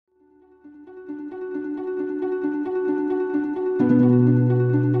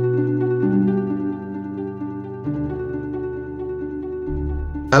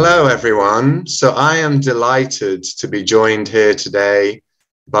Hello, everyone. So I am delighted to be joined here today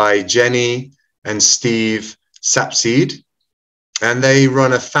by Jenny and Steve Sapseid, and they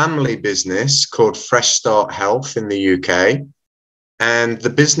run a family business called Fresh Start Health in the UK. And the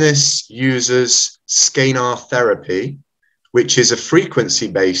business uses SCENAR Therapy, which is a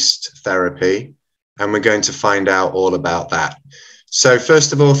frequency-based therapy, and we're going to find out all about that. So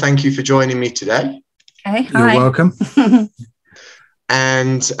first of all, thank you for joining me today. Okay, hi. You're welcome.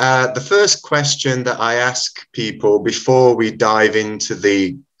 And the first question that I ask people before we dive into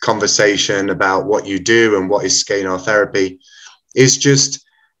the conversation about what you do and what is SCENAR Therapy is just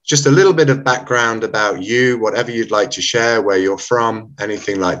a little bit of background about you, whatever you'd like to share, where you're from,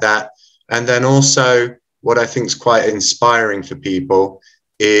 anything like that. And then also what I think is quite inspiring for people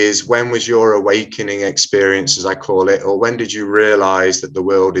is, when was your awakening experience, as I call it, or when did you realize that the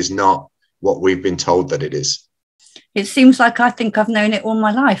world is not what we've been told that it is? It seems like I think I've known it all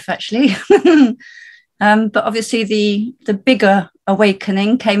my life, actually. But obviously the bigger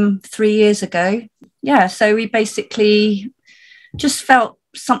awakening came 3 years ago. Yeah, so we basically just felt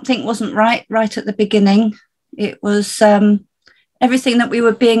something wasn't right at the beginning. It was everything that we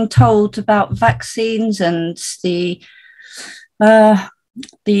were being told about vaccines and the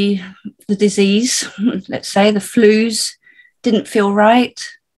disease, let's say the flus, didn't feel right.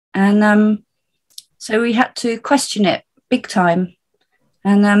 And so we had to question it big time.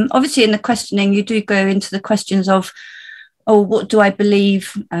 And obviously in the questioning, you do go into the questions of, oh, what do I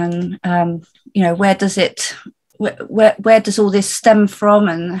believe? And, you know, where does all this stem from,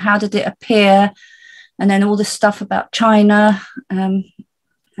 and how did it appear? And then all this stuff about China. And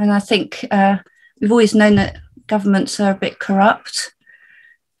I think we've always known that governments are a bit corrupt.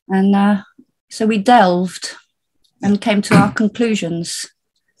 And so we delved and came to our conclusions.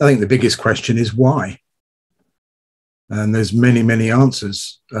 I think the biggest question is why. And there's many, many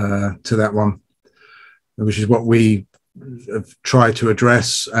answers to that one, which is what we have tried to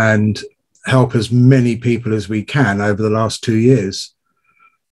address and help as many people as we can over the last 2 years.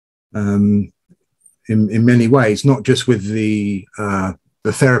 In many ways, not just with the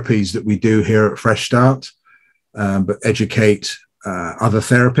therapies that we do here at Fresh Start, but educate other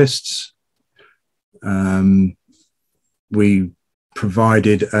therapists. We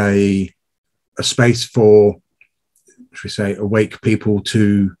provided a space for, should we say, awake people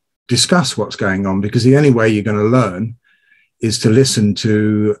to discuss what's going on, because the only way you're going to learn is to listen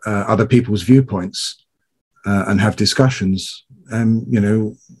to other people's viewpoints and have discussions. And, you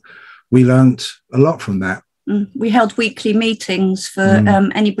know, we learned a lot from that. We held weekly meetings for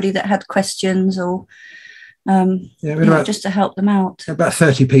anybody that had questions or just to help them out. About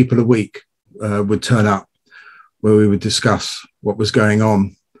 30 people a week would turn up, where we would discuss what was going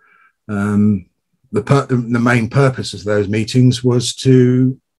on. The main purpose of those meetings was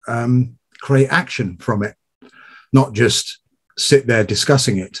to create action from it, not just sit there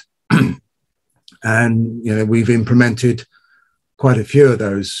discussing it. And, you know, we've implemented quite a few of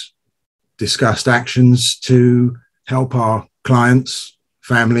those discussed actions to help our clients,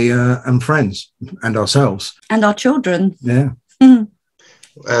 family and friends, and ourselves. And our children. Yeah.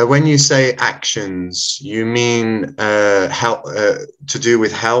 When you say actions, you mean to do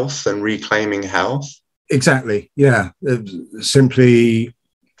with health and reclaiming health? Exactly, yeah. Simply,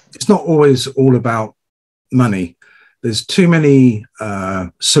 it's not always all about money. There's too many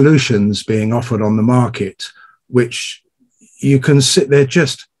solutions being offered on the market, which you can sit there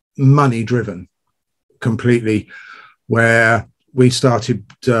just money driven completely, where we started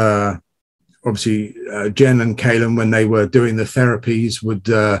obviously, Jen and Kaylin, when they were doing the therapies, would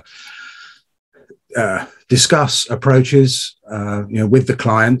discuss approaches, with the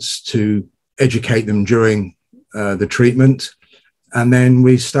clients to educate them during the treatment. And then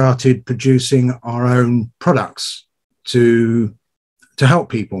we started producing our own products to help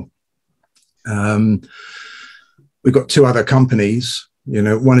people. We've got two other companies.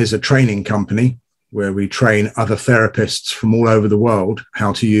 One is a training company where we train other therapists from all over the world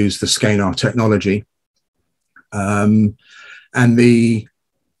how to use the SCENAR technology. And the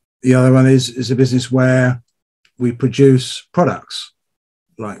other one is a business where we produce products,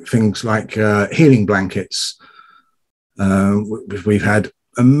 like things like healing blankets. We've had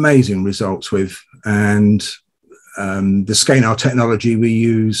amazing results with, and the SCENAR technology, we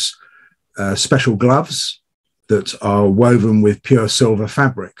use special gloves that are woven with pure silver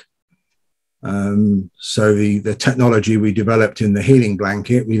fabric. So the technology we developed in the healing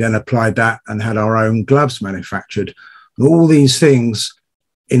blanket, we then applied that and had our own gloves manufactured. And all these things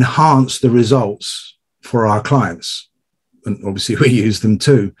enhance the results for our clients. And obviously we use them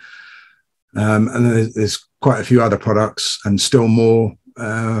too. And then there's quite a few other products and still more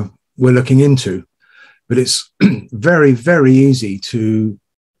we're looking into. But it's very, very easy to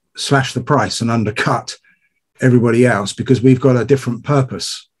slash the price and undercut everybody else because we've got a different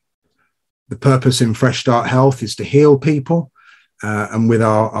purpose. The purpose in Fresh Start Health is to heal people. And with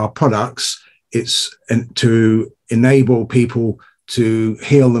our products, it's to enable people to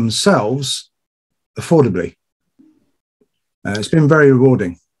heal themselves affordably. It's been very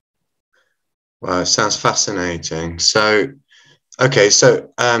rewarding. Well, it sounds fascinating. So, okay,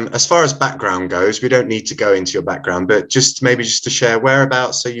 so as far as background goes, we don't need to go into your background, but just to share,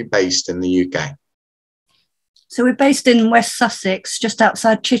 whereabouts are you based in the UK? So we're based in West Sussex, just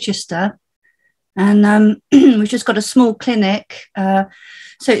outside Chichester. And we've just got a small clinic.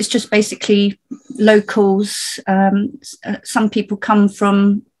 So it's just basically locals. Some people come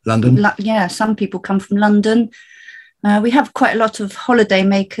from London. Some people come from London. We have quite a lot of holiday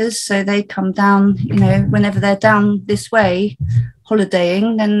makers, so they come down, whenever they're down this way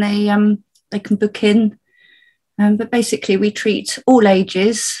holidaying, then they can book in. But basically we treat all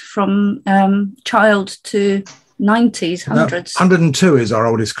ages from child to 90s, hundreds. 102 is our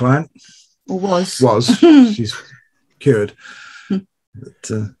oldest client. Or was. She's cured.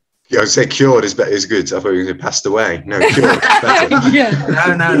 But, I would say cured is better, is good. I thought you passed away. No, cured is better.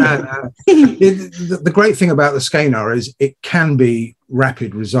 Yeah. No. The great thing about the SCENAR is it can be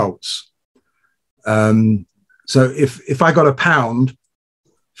rapid results. So if I got £1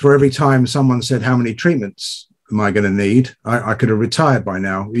 for every time someone said, how many treatments am I going to need? I could have retired by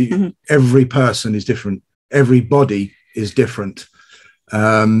now. Mm-hmm. Every person is different. Every body is different.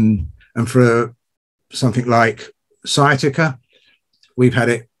 And for something like sciatica, we've had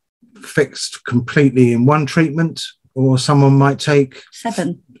it fixed completely in one treatment, or someone might take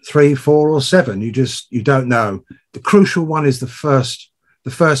 7, 3, 4, or 7. You don't know. The crucial one is the first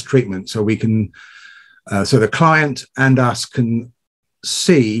treatment, so we can, so the client and us can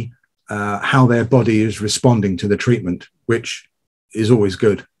see how their body is responding to the treatment, which is always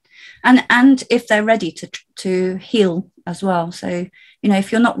good. And if they're ready to heal as well. So,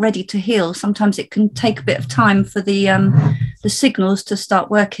 if you're not ready to heal, sometimes it can take a bit of time for the signals to start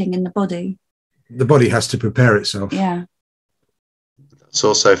working in the body. The body has to prepare itself. Yeah. It's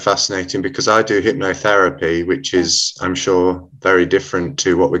also fascinating because I do hypnotherapy, which is, I'm sure, very different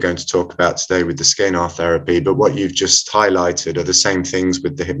to what we're going to talk about today with the SCENAR therapy. But what you've just highlighted are the same things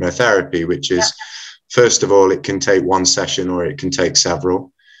with the hypnotherapy, which is, first of all, it can take one session or it can take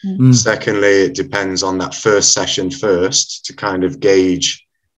several. Mm. Secondly, it depends on that first session first to kind of gauge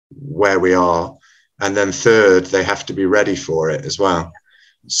where we are. And then third, they have to be ready for it as well.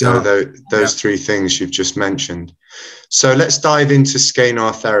 So those three things you've just mentioned. So let's dive into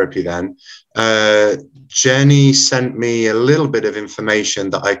SCENAR therapy then. Jenny sent me a little bit of information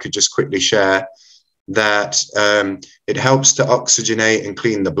that I could just quickly share, that it helps to oxygenate and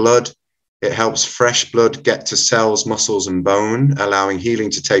clean the blood. It helps fresh blood get to cells, muscles, and bone, allowing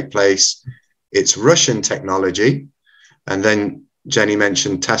healing to take place. It's Russian technology. And then Jenny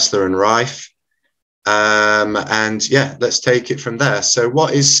mentioned Tesla and Rife. And yeah, let's take it from there. So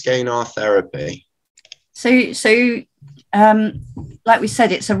what is SCENAR therapy? So like we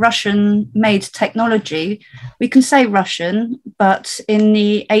said, it's a Russian-made technology. We can say Russian, but in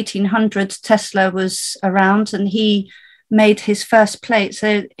the 1800s, Tesla was around and he made his first plate.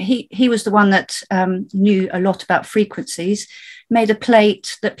 So he was the one that knew a lot about frequencies, made a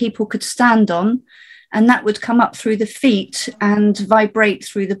plate that people could stand on, and that would come up through the feet and vibrate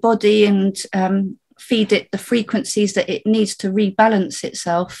through the body and feed it the frequencies that it needs to rebalance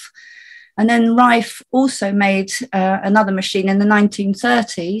itself. And then Rife also made another machine in the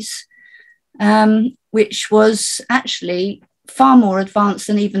 1930s, which was actually far more advanced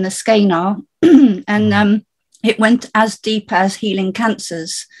than even the SCENAR. And it went as deep as healing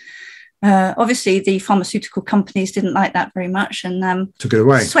cancers. Obviously, the pharmaceutical companies didn't like that very much and took it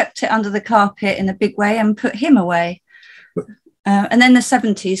away, swept it under the carpet in a big way and put him away. And then the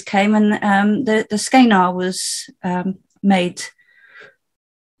 70s came and the SCENAR was made.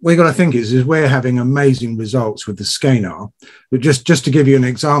 What you got to think is we're having amazing results with the SCENAR. But just to give you an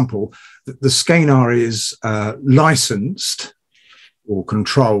example, the SCENAR is licensed or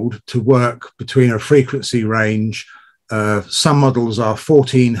controlled to work between a frequency range. Some models are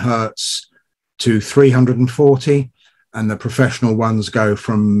 14 hertz to 340, and the professional ones go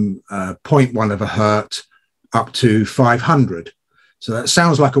from 0.1 of a hertz up to 500. So that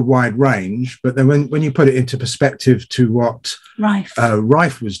sounds like a wide range, but then when you put it into perspective to what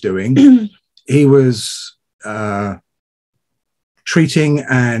Rife was doing, he was treating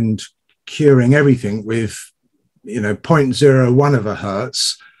and curing everything with 0.01 of a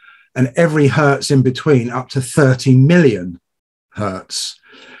hertz, and every hertz in between up to 30 million hertz.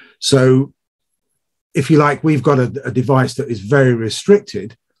 So if you like, we've got a device that is very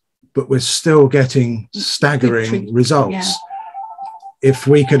restricted, but we're still getting staggering results. Yeah. If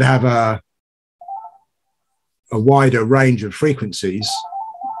we could have a wider range of frequencies,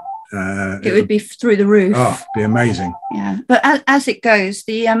 it would be through the roof. Oh, it'd be amazing. Yeah, but as it goes,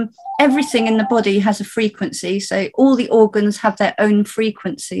 the everything in the body has a frequency. So all the organs have their own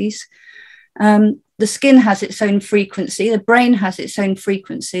frequencies. The skin has its own frequency. The brain has its own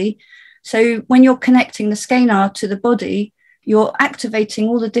frequency. So when you're connecting the SCENAR to the body, you're activating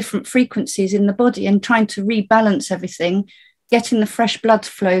all the different frequencies in the body and trying to rebalance everything, getting the fresh blood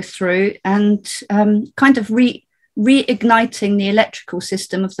flow through, and kind of reigniting the electrical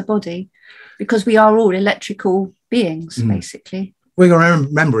system of the body, because we are all electrical beings, basically. What you got to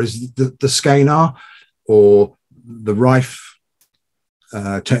remember is the SCENAR or the Rife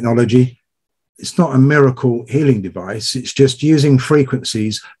technology. It's not a miracle healing device. It's just using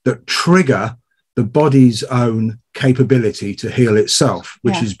frequencies that trigger the body's own capability to heal itself,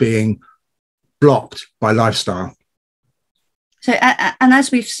 which is being blocked by lifestyle. So, and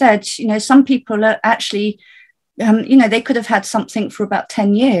as we've said, you know, some people are actually, you know, they could have had something for about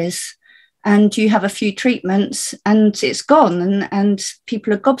 10 years and you have a few treatments and it's gone, and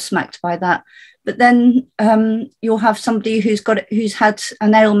people are gobsmacked by that. But then you'll have somebody who's had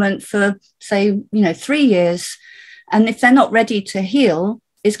an ailment for, say, you know, 3 years. And if they're not ready to heal,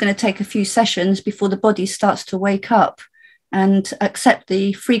 it's going to take a few sessions before the body starts to wake up and accept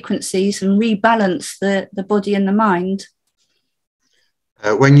the frequencies and rebalance the body and the mind.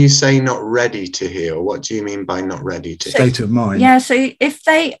 When you say not ready to heal, what do you mean by not ready to heal? State of mind. Yeah, so if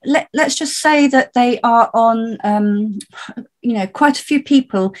they, let's just say that they are on, you know, quite a few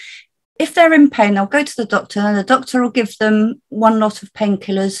people, if they're in pain, they'll go to the doctor and the doctor will give them one lot of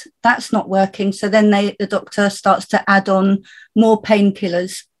painkillers. That's not working. So then the doctor starts to add on more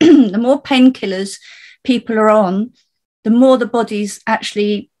painkillers. The more painkillers people are on, the more the body's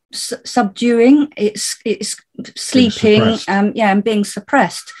actually subduing, it's sleeping, and being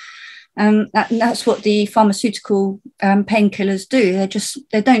suppressed. That's what the pharmaceutical painkillers do.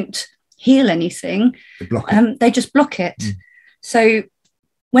 They don't heal anything. They just block it. So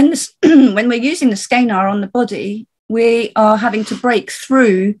when we're using the SCENAR on the body, we are having to break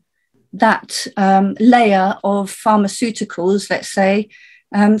through that layer of pharmaceuticals, let's say,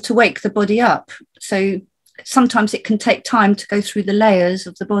 to wake the body up. So sometimes it can take time to go through the layers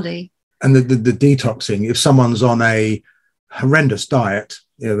of the body. And the detoxing, if someone's on a horrendous diet,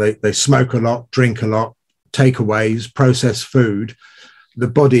 you know, they smoke a lot, drink a lot, takeaways, processed food, the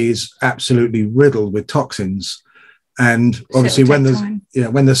body is absolutely riddled with toxins. And obviously when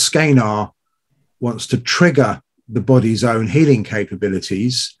the SCENAR wants to trigger the body's own healing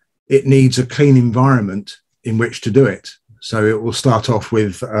capabilities, it needs a clean environment in which to do it. So it will start off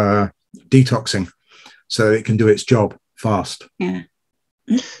with detoxing so it can do its job fast. Yeah.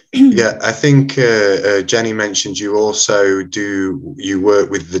 Yeah, I think Jenny mentioned you also work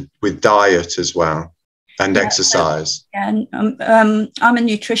with diet as well and exercise. And I'm a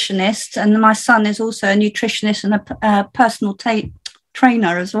nutritionist, and my son is also a nutritionist and a personal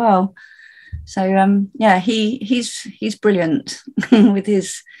trainer as well. So he's brilliant with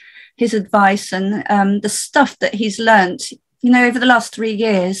his advice and the stuff that he's learnt, you know, over the last 3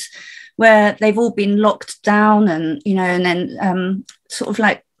 years, where they've all been locked down and, you know, and then sort of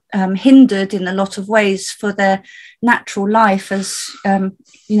like hindered in a lot of ways for their natural life, as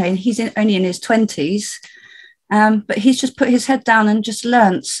you know, he's only in his 20s. But he's just put his head down and just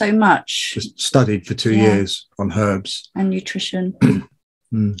learnt so much. Just studied for 2 years on herbs and nutrition.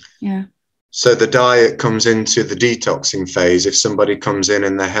 Yeah. So the diet comes into the detoxing phase. If somebody comes in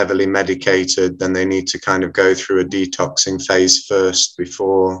and they're heavily medicated, then they need to kind of go through a detoxing phase first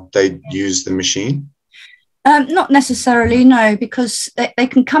before they use the machine? Not necessarily, no, because they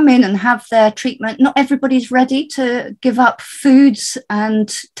can come in and have their treatment. Not everybody's ready to give up foods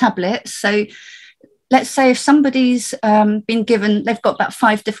and tablets. So let's say if somebody's been given, they've got about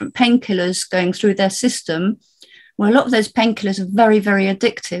 5 different painkillers going through their system. Well, a lot of those painkillers are very, very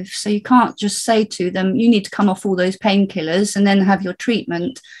addictive. So you can't just say to them, you need to come off all those painkillers and then have your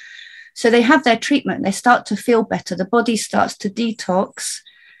treatment. So they have their treatment, they start to feel better, the body starts to detox.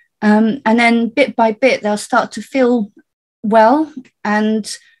 And then bit by bit, they'll start to feel well,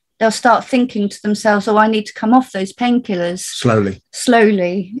 and they'll start thinking to themselves, oh, I need to come off those painkillers.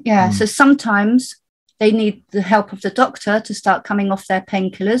 Slowly. Yeah. So sometimes they need the help of the doctor to start coming off their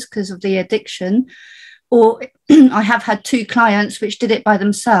painkillers because of the addiction. Or I have had 2 clients which did it by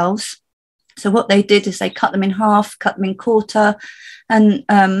themselves. So what they did is they cut them in half, cut them in quarter, and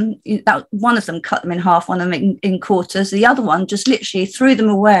one of them cut them in half, one of them in quarters. The other one just literally threw them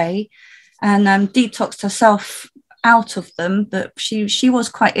away and detoxed herself out of them. But she was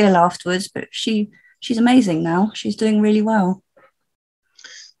quite ill afterwards, but she's amazing now. She's doing really well.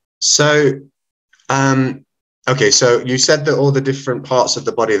 So, okay, so you said that all the different parts of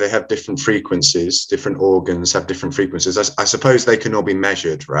the body, they have different frequencies, different organs have different frequencies. I suppose they can all be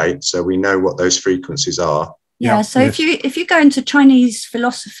measured, right? So we know what those frequencies are. Yeah, so yes. if you go into Chinese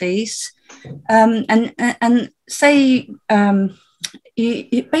philosophies and say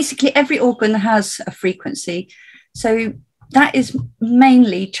basically every organ has a frequency. So that is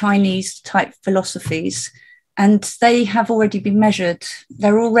mainly Chinese type philosophies. And they have already been measured.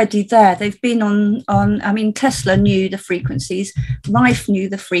 They're already there. They've been on. I mean, Tesla knew the frequencies. Rife knew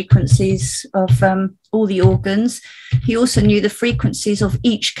the frequencies of all the organs. He also knew the frequencies of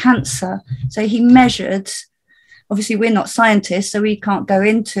each cancer. So he measured. Obviously, we're not scientists, so we can't go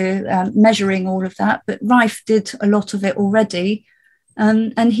into measuring all of that. But Rife did a lot of it already.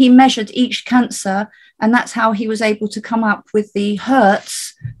 And he measured each cancer. And that's how he was able to come up with the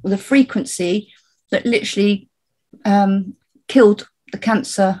hertz, or the frequency, that literally killed the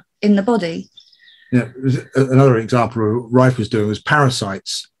cancer in the body. Yeah, another example Rife was doing was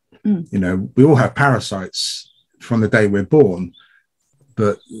parasites. You know, we all have parasites from the day we're born,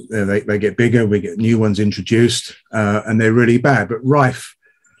 but they get bigger, we get new ones introduced, and they're really bad. But Rife,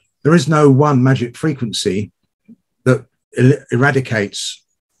 there is no one magic frequency that eradicates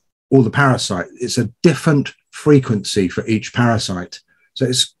all the parasite. It's a different frequency for each parasite. So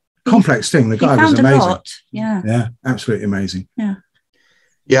it's complex thing. The guy was amazing. Yeah, absolutely amazing.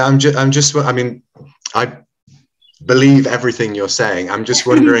 Yeah, I'm just I mean, I believe everything you're saying. I'm just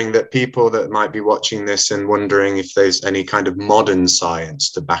wondering that people that might be watching this and wondering if there's any kind of modern science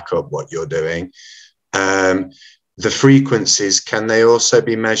to back up what you're doing. The frequencies, can they also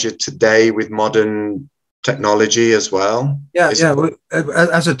be measured today with modern technology as well?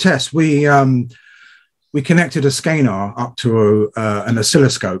 As a test, we connected a SCENAR up to an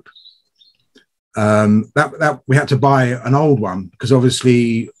oscilloscope. That we had to buy an old one because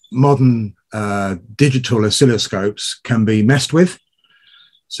obviously modern digital oscilloscopes can be messed with.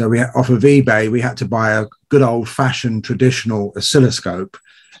 So off of eBay, we had to buy a good old-fashioned traditional oscilloscope,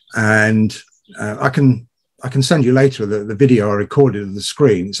 and I can send you later the video I recorded of the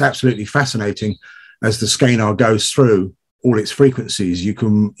screen. It's absolutely fascinating as the SCENAR goes through all its frequencies. You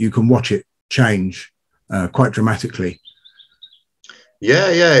can watch it change quite dramatically.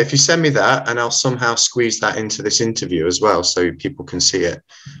 Yeah. If you send me that, and I'll somehow squeeze that into this interview as well, so people can see it.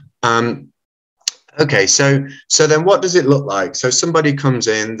 Okay, so then what does it look like? So somebody comes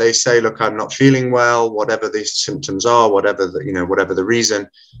in, they say, "Look, I'm not feeling well. Whatever these symptoms are, whatever the reason,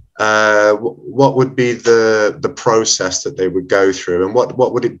 what would be the process that they would go through, and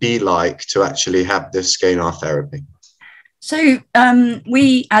what would it be like to actually have this SCENAR therapy?" So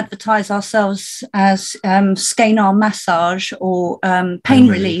we advertise ourselves as SCENAR massage or pain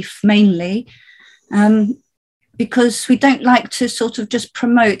relief mainly, because we don't like to sort of just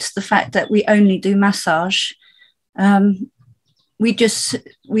promote the fact that we only do massage.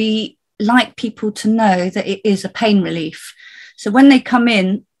 We like people to know that it is a pain relief. So when they come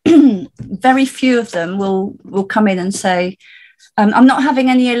in, very few of them will come in and say, "I'm not having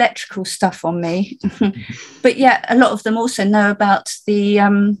any electrical stuff on me," but yet a lot of them also know about the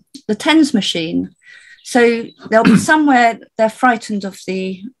TENS machine. So they'll be somewhere they're frightened of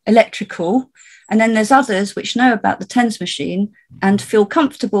the electrical, and then there's others which know about the TENS machine and feel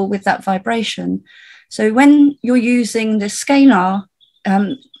comfortable with that vibration. So when you're using the SCENAR,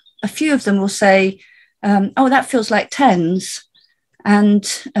 a few of them will say, "Oh, that feels like TENS."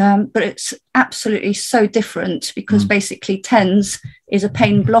 But it's absolutely so different, because basically TENS is a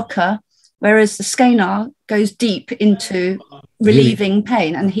pain blocker, whereas the SCENAR goes deep into relieving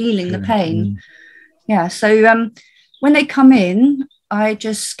pain and healing the pain. Yeah. So when they come in, I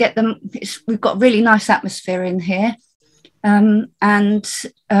just get them. We've got a really nice atmosphere in here, and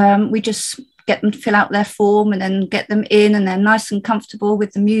we just get them to fill out their form and then get them in, and they're nice and comfortable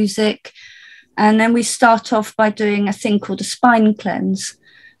with the music. And then we start off by doing a thing called a spine cleanse.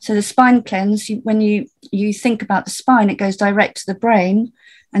 So the spine cleanse, when you think about the spine, it goes direct to the brain,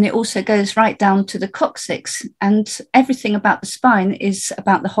 and it also goes right down to the coccyx. And everything about the spine is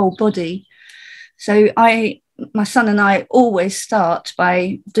about the whole body. So my son and I always start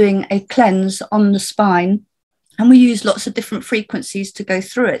by doing a cleanse on the spine, and we use lots of different frequencies to go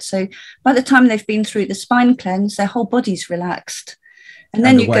through it. So by the time they've been through the spine cleanse, their whole body's relaxed. And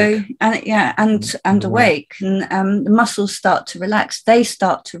then you go and awake, and the muscles start to relax. They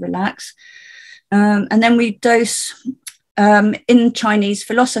start to relax. And then we dose in Chinese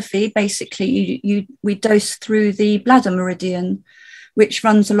philosophy. Basically, we dose through the bladder meridian, which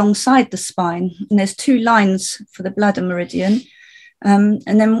runs alongside the spine. And there's 2 lines for the bladder meridian. And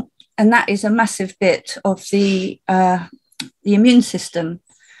that is a massive bit of the immune system.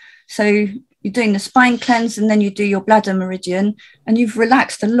 So you're doing the spine cleanse, and then you do your bladder meridian, and you've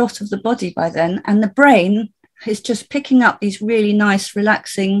relaxed a lot of the body by then. And the brain is just picking up these really nice,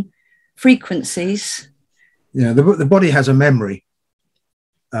 relaxing frequencies. Yeah, the body has a memory,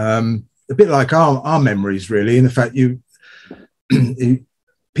 a bit like our memories, really. In fact,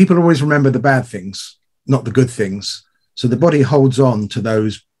 people always remember the bad things, not the good things. So the body holds on to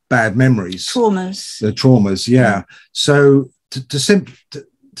those bad memories, the traumas. Yeah. So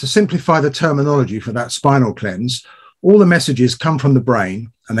to simplify the terminology for that spinal cleanse, all the messages come from the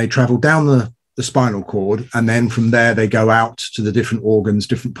brain and they travel down the spinal cord, and then from there they go out to the different organs,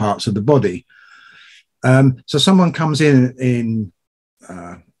 different parts of the body. So someone comes in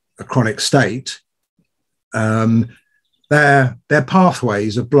a chronic state, their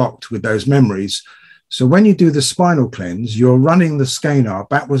pathways are blocked with those memories. So when you do the spinal cleanse, you're running the SCENAR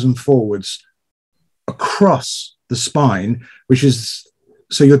backwards and forwards across the spine,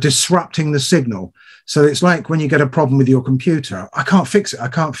 so you're disrupting the signal. So it's like when you get a problem with your computer, I can't fix it,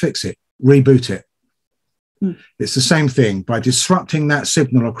 reboot it. It's the same thing. By disrupting that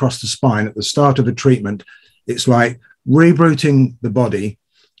signal across the spine at the start of a treatment, it's like rebooting the body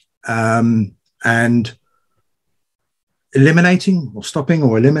and eliminating or stopping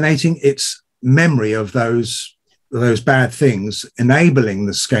or eliminating its memory of those bad things, enabling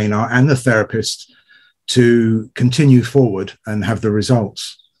the SCENAR and the therapist to continue forward and have the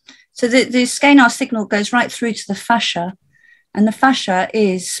results. So the SCENAR signal goes right through to the fascia, and the fascia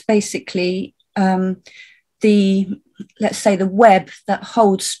is basically let's say the web that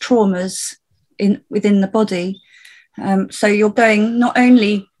holds traumas within the body. So you're not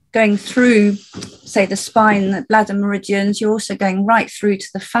only going through, say, the spine, the bladder meridians, you're also going right through to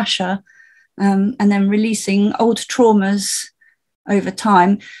the fascia, and then releasing old traumas over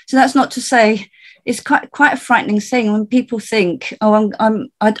time. So that's not to say it's quite a frightening thing when people think, oh,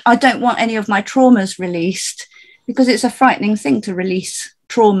 I don't want any of my traumas released, because it's a frightening thing to release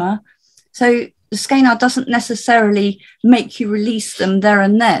trauma. So the SCENAR doesn't necessarily make you release them there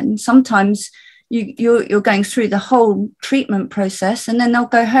and then. Sometimes you're going through the whole treatment process, and then they'll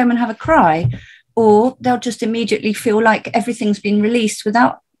go home and have a cry, or they'll just immediately feel like everything's been released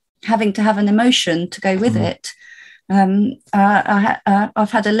without having to have an emotion to go with it.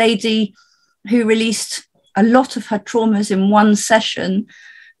 I've had a lady who released a lot of her traumas in one session.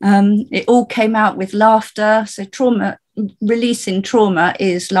 It all came out with laughter. So releasing trauma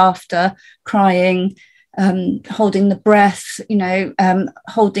is laughter, crying, holding the breath,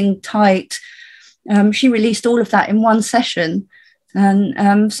 holding tight. She released all of that in one session.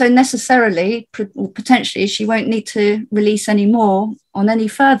 And so necessarily, or potentially, she won't need to release any more on any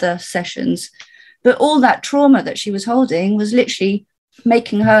further sessions. But all that trauma that she was holding was literally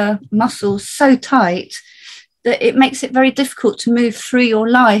making her muscles so tight that it makes it very difficult to move through your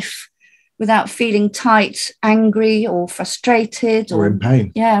life without feeling tight, angry, or frustrated, or in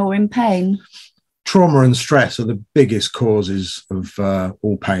pain. Yeah, or in pain. Trauma and stress are the biggest causes of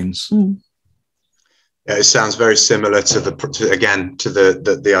all pains. Yeah, it sounds very similar to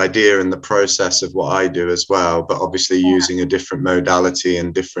the idea and the process of what I do as well, but obviously using a different modality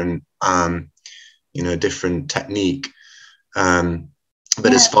and different different technique.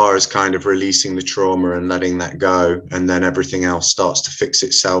 But as far as kind of releasing the trauma and letting that go, and then everything else starts to fix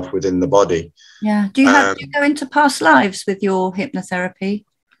itself within the body. Yeah. Do you go into past lives with your hypnotherapy?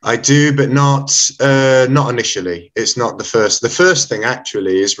 I do, but not initially. It's not the first. The first thing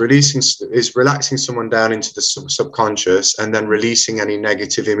actually is relaxing someone down into the subconscious, and then releasing any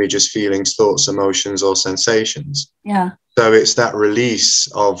negative images, feelings, thoughts, emotions, or sensations. Yeah. So it's that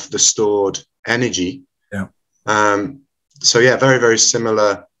release of the stored energy. Yeah. So yeah, very, very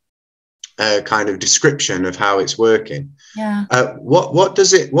similar kind of description of how it's working. Yeah. What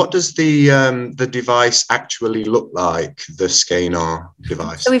does the device actually look like, the SCENAR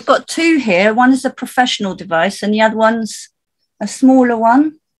device? So we've got two here. One is a professional device, and the other one's a smaller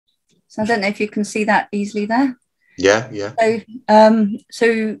one. So I don't know if you can see that easily there. Yeah, yeah.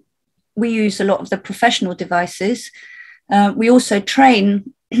 So we use a lot of the professional devices. We also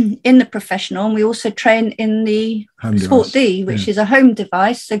train in the professional, and we also train in the Sport D, which is a home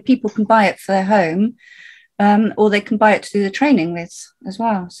device, so people can buy it for their home, or they can buy it to do the training with as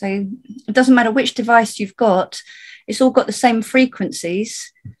well. So it doesn't matter which device you've got, it's all got the same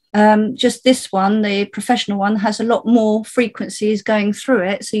frequencies, Just this one, the professional one, has a lot more frequencies going through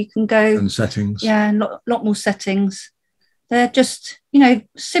it, so you can go and settings. Yeah, a lot more settings. They're just,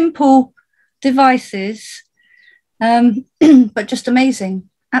 simple devices, but just amazing,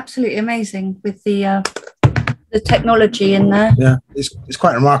 absolutely amazing with the technology in there. Yeah, it's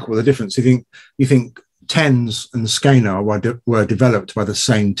quite remarkable, the difference. You think TENS and SCENAR were developed by the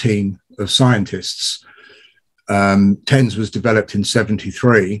same team of scientists. TENS was developed in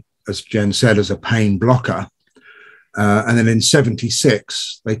 73, as Jen said, as a pain blocker. And then in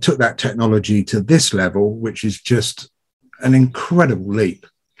 76, they took that technology to this level, which is just an incredible leap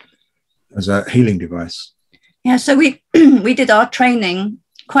as a healing device. Yeah, so we did our training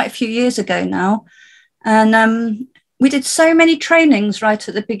quite a few years ago now. And we did so many trainings right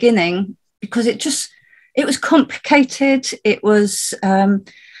at the beginning because it was complicated. It was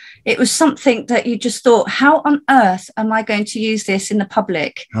something that you just thought, how on earth am I going to use this in the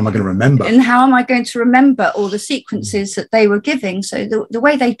public? How am I going to remember? And how am I going to remember all the sequences that they were giving? So the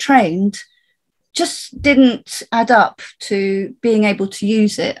way they trained just didn't add up to being able to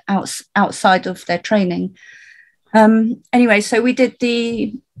use it outside of their training. Anyway, so we did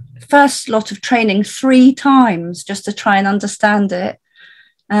the first lot of training 3 times just to try and understand it.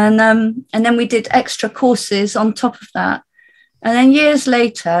 And then we did extra courses on top of that. And then years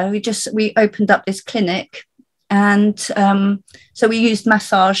later, we opened up this clinic. And so we used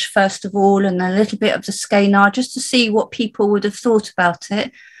massage first of all, and a little bit of the SCENAR just to see what people would have thought about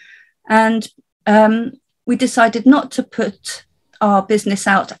it. And we decided not to put our business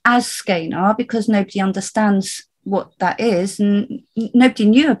out as SCENAR because nobody understands what that is, and nobody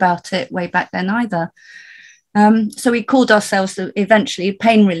knew about it way back then either. So we called ourselves eventually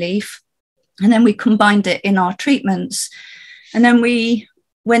Pain Relief, and then we combined it in our treatments. And then we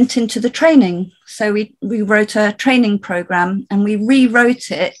went into the training. So we wrote a training program, and we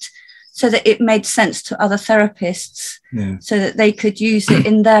rewrote it so that it made sense to other therapists, so that they could use it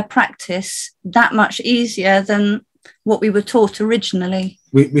in their practice that much easier than what we were taught originally.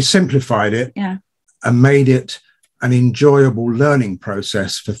 We simplified it, and made it an enjoyable learning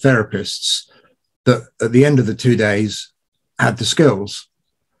process for therapists that at the end of the 2 days had the skills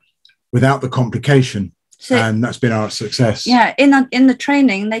without the complication. So, and that's been our success. Yeah, in the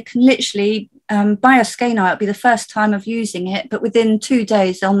training, they can literally buy a SCENAR. It'll be the first time of using it, but within 2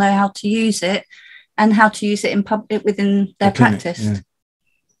 days, they'll know how to use it and how to use it within their practice. Yeah.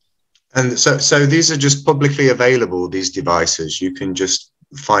 And so these are just publicly available, these devices. You can just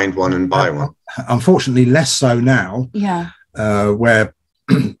find one and buy one. Unfortunately, less so now. Yeah. Where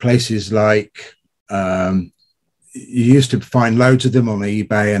places like you used to find loads of them on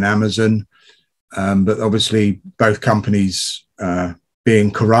eBay and Amazon. But obviously both companies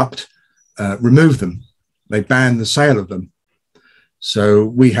being corrupt removed them. They banned the sale of them. So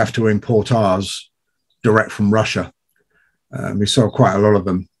we have to import ours direct from Russia. We saw quite a lot of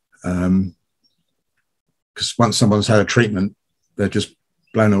them because once someone's had a treatment, they're just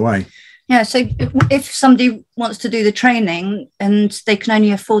blown away. Yeah, so if somebody wants to do the training and they can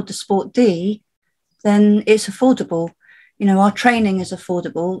only afford the Sport D, then it's affordable. Our training is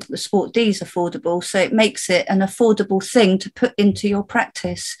affordable, the Sport D is affordable, so it makes it an affordable thing to put into your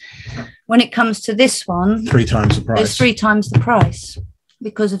practice. When it comes to this one, 3 times the price. It's 3 times the price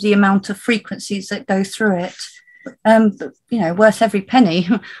because of the amount of frequencies that go through it. But, worth every penny.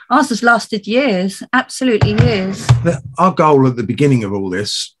 Ours has lasted years, absolutely years. Our goal at the beginning of all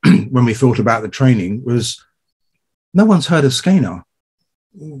this, when we thought about the training, was no one's heard of SCENAR.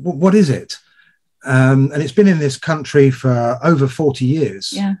 What is it? And it's been in this country for over 40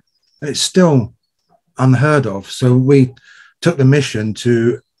 years. Yeah. And it's still unheard of. So we took the mission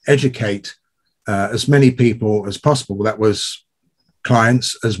to educate as many people as possible. That was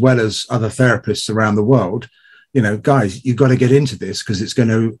clients as well as other therapists around the world. Guys, you've got to get into this because it's going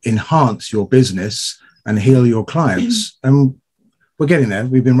to enhance your business and heal your clients. And we're getting there.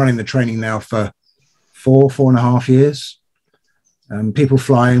 We've been running the training now for 4.5 years. People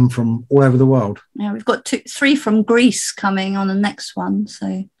flying from all over the world. Yeah, we've got 3 from Greece coming on the next one,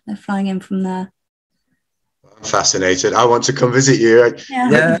 so they're flying in from there. I'm fascinated. I want to come visit you.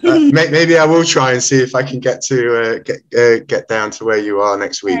 Yeah. Maybe I will try and see if I can get down to where you are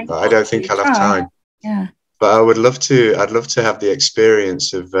next week, but I don't think I'll have time. Yeah. But I would love to. I'd love to have the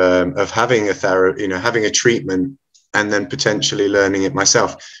experience of having a therapy, having a treatment, and then potentially learning it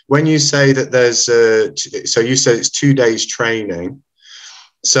myself. When you say that there's so you said it's 2 days training,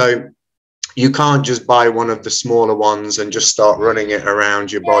 so you can't just buy one of the smaller ones and just start running it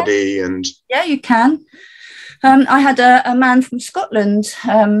around your body. And yeah, you can. I had a man from Scotland.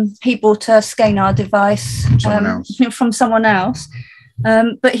 He bought a SCENAR device from someone else.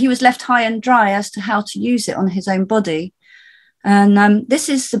 but he was left high and dry as to how to use it on his own body. And this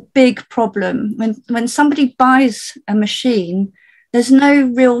is the big problem. When somebody buys a machine, there's no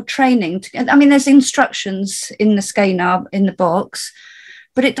real training. I mean, there's instructions in the SCENAR in the box,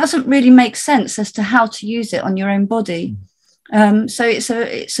 but it doesn't really make sense as to how to use it on your own body. So it's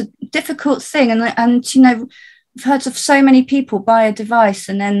a difficult thing. And you know, I've heard of so many people buy a device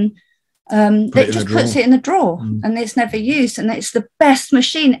and then it just puts it in the drawer and it's never used. And it's the best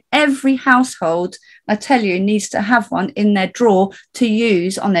machine. Every household, I tell you, needs to have one in their drawer to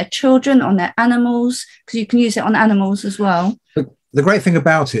use on their children, on their animals, because you can use it on animals as well. But the great thing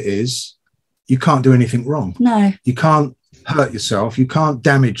about it is you can't do anything wrong. No. You can't hurt yourself. You can't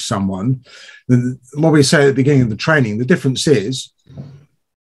damage someone. What we say at the beginning of the training, the difference is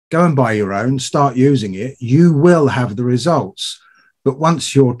go and buy your own, start using it. You will have the results. But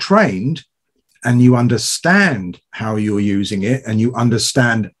once you're trained and you understand how you're using it and you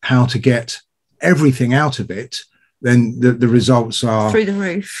understand how to get everything out of it, then the results are through the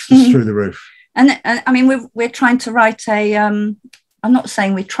roof. Through the roof. And I mean, we're trying to write I'm not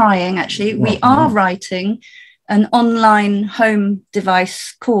saying we're trying, actually. We are writing an online home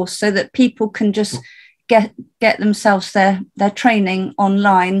device course so that people can just get themselves their training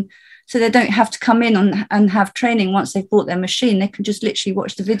online. So they don't have to come in and have training once they've bought their machine. They can just literally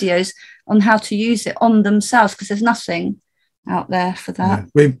watch the videos on how to use it on themselves, because there's nothing out there for that.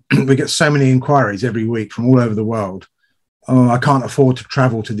 Yeah. We get so many inquiries every week from all over the world. Oh, I can't afford to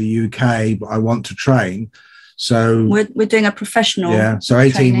travel to the UK, but I want to train. So we're doing a professional. Yeah. So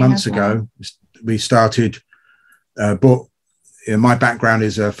 18 months ago, we started. My background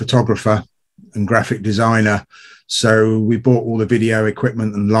is a photographer and graphic designer. So we bought all the video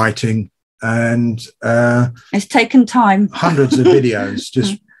equipment and lighting, and it's taken time. Hundreds of videos,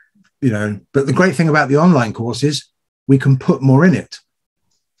 just, you know. But the great thing about the online course is we can put more in it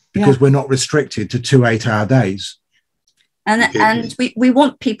because we're not restricted to 2 8-hour days. And we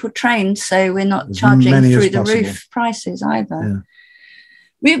want people trained, so we're not charging through the roof prices either.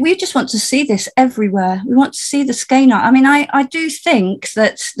 Yeah. We just want to see this everywhere. We want to see the SCENAR. I mean, I do think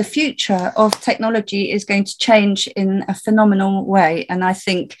that the future of technology is going to change in a phenomenal way. And I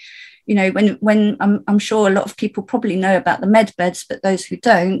think, you know, when I'm sure a lot of people probably know about the med beds, but those who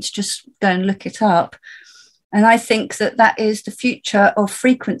don't, just go and look it up. And I think that is the future of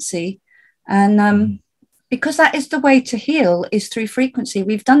frequency. And because that is the way to heal, is through frequency.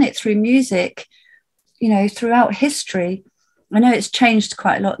 We've done it through music, you know, throughout history. I know it's changed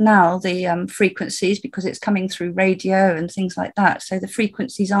quite a lot now, the frequencies, because it's coming through radio and things like that. So the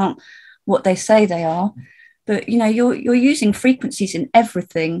frequencies aren't what they say they are. But, you know, you're using frequencies in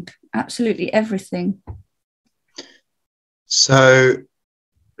everything, absolutely everything. So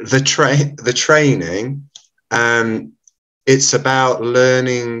the training, it's about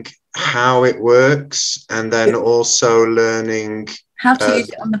learning how it works, and then also learning how to use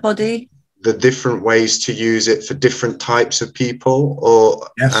it on the body. The different ways to use it for different types of people, or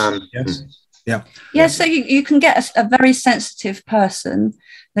so you can get a very sensitive person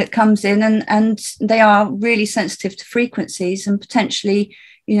that comes in and they are really sensitive to frequencies, and potentially,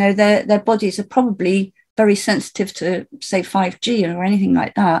 you know, their bodies are probably very sensitive to, say, 5G or anything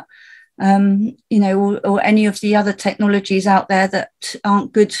like that, you know, or any of the other technologies out there that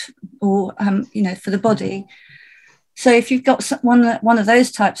aren't good or you know, for the body. So if you've got one of those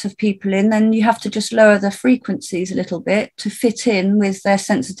types of people in, then you have to just lower the frequencies a little bit to fit in with their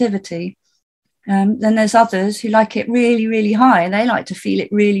sensitivity. Then there's others who like it really, really high, and they like to feel it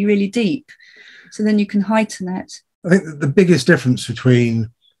really, really deep. So then you can heighten it. I think that the biggest difference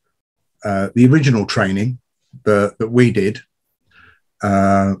between the original training that we did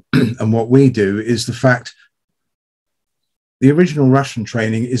and what we do is the fact the original Russian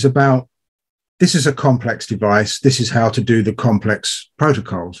training is about, this is a complex device. This is how to do the complex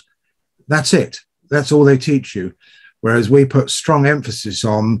protocols. That's it. That's all they teach you. Whereas we put strong emphasis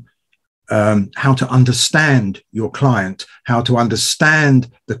on how to understand your client, how to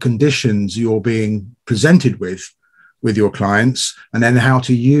understand the conditions you're being presented with your clients, and then how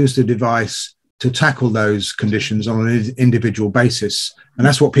to use the device to tackle those conditions on an individual basis. And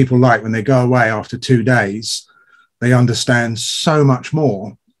that's what people like when they go away after 2 days. They understand so much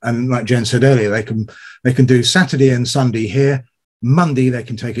more. And like Jen said earlier, they can do Saturday and Sunday here. Monday, they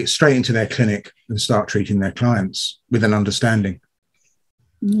can take it straight into their clinic and start treating their clients with an understanding.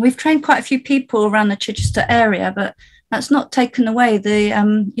 We've trained quite a few people around the Chichester area, but that's not taken away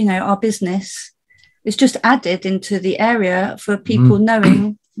the, you know, our business. It's just added into the area for people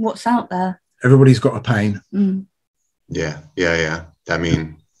knowing what's out there. Everybody's got a pain. Yeah. I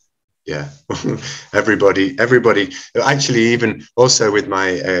mean, yeah. everybody actually, even also with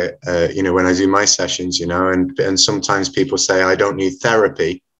my you know, when I do my sessions, you know, and sometimes people say I don't need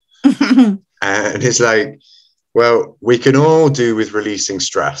therapy. And it's like, well, we can all do with releasing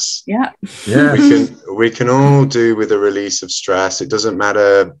stress. Yeah. We can all do with a release of stress. It doesn't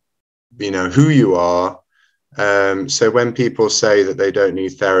matter, you know, who you are. So when people say that they don't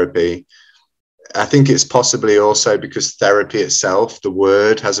need therapy, I think it's possibly also because therapy itself, the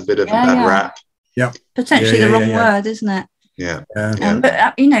word, has a bit of a bad rap. Yeah. Potentially the wrong word, isn't it? Yeah.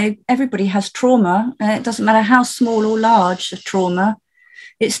 But, you know, everybody has trauma. It doesn't matter how small or large the trauma,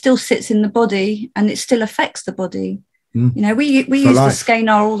 it still sits in the body and it still affects the body. You know, we use the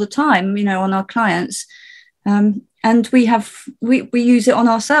SCENAR all the time, you know, on our clients. And we use it on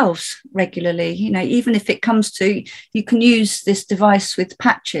ourselves regularly. You know, even if it comes to, you can use this device with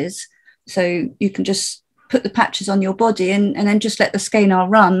patches. So you can just put the patches on your body and then just let the SCENAR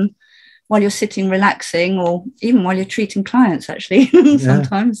run while you're sitting relaxing, or even while you're treating clients, actually,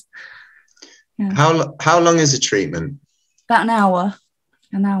 sometimes. Yeah. How long is a treatment? About an hour.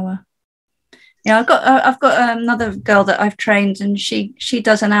 Yeah, I've got another girl that I've trained, and she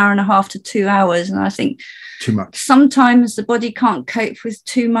does an hour and a half to 2 hours, and I think too much. Sometimes the body can't cope with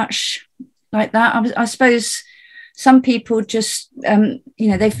too much like that. I suppose some people just you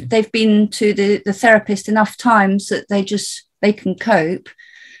know, they've been to the therapist enough times that they can cope.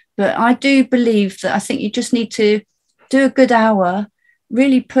 But I do believe that I think you just need to do a good hour,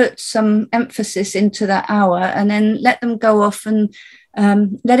 really put some emphasis into that hour, and then let them go off and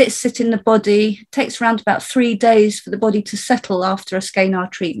let it sit in the body. It takes around about 3 days for the body to settle after a SCENAR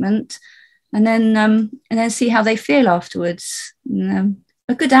treatment, and then see how they feel afterwards.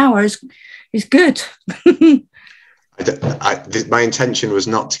 A good hour is good. My intention was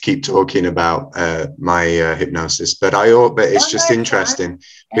not to keep talking about my hypnosis, but it's just interesting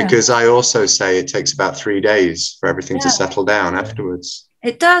because I also say it takes about 3 days for everything to settle down afterwards.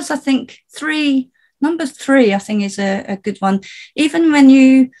 It does. I think number three, I think, is a good one. Even when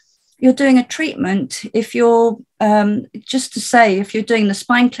you're doing a treatment, if you're just to say, if you're doing the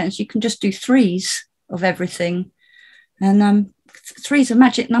spine cleanse, you can just do 3s of everything, and 3 is a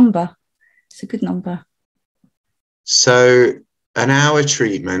magic number. It's a good number. So an hour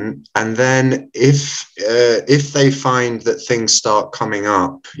treatment, and then if they find that things start coming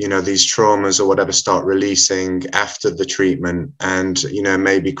up, you know, these traumas or whatever start releasing after the treatment, and, you know,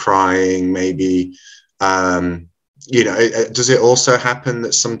 maybe crying, maybe you know, does it also happen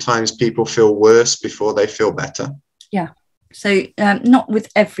that sometimes people feel worse before they feel better? Yeah. So not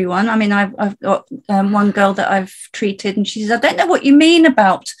with everyone. I mean, I've got one girl that I've treated, and she says, I don't know what you mean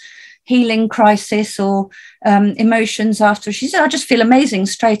about healing crisis or emotions after. She said, I just feel amazing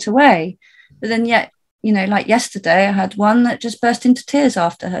straight away. But then yet, you know, like yesterday, I had one that just burst into tears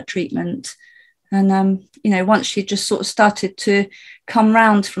after her treatment. And, you know, once she just sort of started to come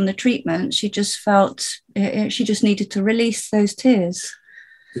round from the treatment, she just felt she just needed to release those tears.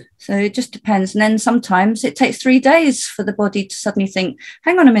 So it just depends. And then sometimes it takes 3 days for the body to suddenly think,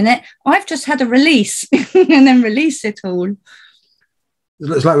 hang on a minute, I've just had a release, and then release it all.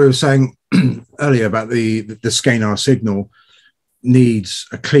 It's like we were saying earlier about the SCENAR signal needs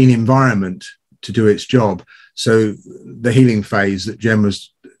a clean environment to do its job. So the healing phase that Jen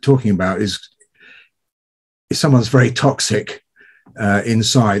was talking about is if someone's very toxic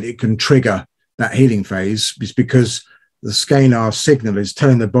inside, it can trigger that healing phase, because the SCENAR signal is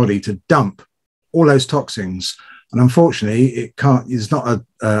telling the body to dump all those toxins. And unfortunately, it can't. There's not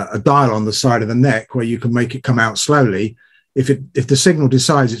a dial on the side of the neck where you can make it come out slowly. If the signal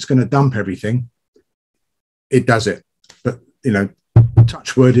decides it's going to dump everything, it does it. But, you know,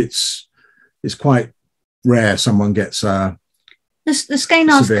 touch wood, it's quite rare someone gets the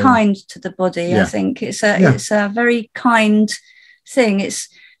SCENAR's kind to the body. I think it's a very kind thing. It's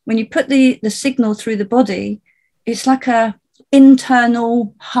when you put the signal through the body, it's like a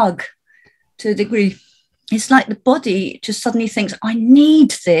internal hug to a degree. It's like the body just suddenly thinks, I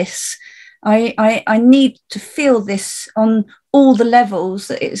need this. I need to feel this on all the levels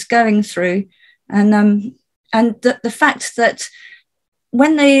that it's going through. And the fact that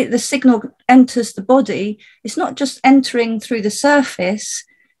when the signal enters the body, it's not just entering through the surface,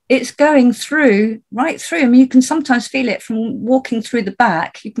 it's going through, right through. I mean, you can sometimes feel it from walking through the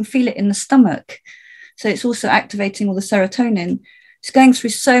back. You can feel it in the stomach. So it's also activating all the serotonin. It's going through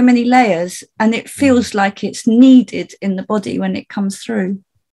so many layers, and it feels like it's needed in the body when it comes through.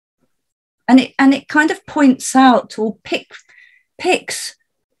 And it kind of points out or picks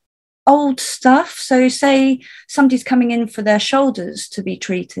old stuff. So say somebody's coming in for their shoulders to be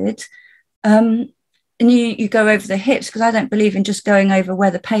treated. and you go over the hips, because I don't believe in just going over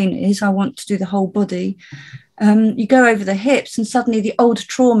where the pain is. I want to do the whole body. You go over the hips, and suddenly the old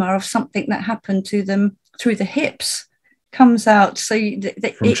trauma of something that happened to them through the hips comes out. So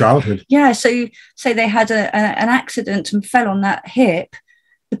from childhood. Yeah. So you say they had an accident and fell on that hip.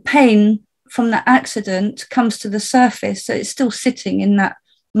 The pain from that accident comes to the surface. So it's still sitting in that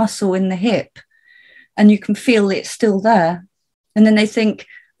muscle in the hip, and you can feel it's still there. And then they think,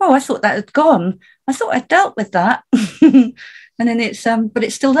 oh, I thought that had gone. I thought I dealt with that. And then it's, but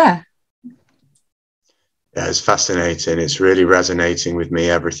it's still there. Yeah, it's fascinating. It's really resonating with me,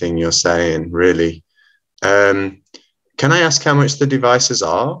 everything you're saying, really. Can I ask how much the devices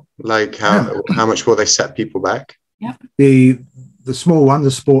are? Like how much will they set people back? Yeah. The small one,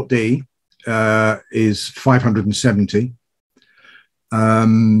 the Sport D, is 570.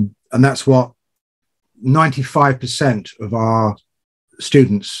 And that's what 95% of our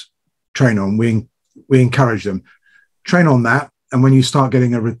students train on. We encourage them, train on that. And when you start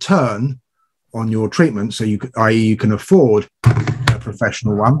getting a return on your treatment, so i.e. you can afford a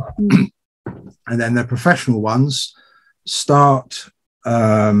professional one, and then the professional ones start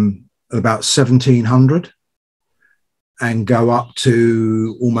at about 1,700 and go up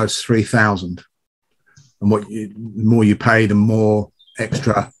to almost 3,000. And the more you pay, the more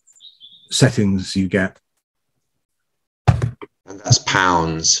extra settings you get. And that's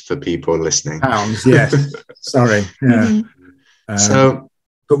pounds for people listening. Pounds, yes. Sorry. Yeah.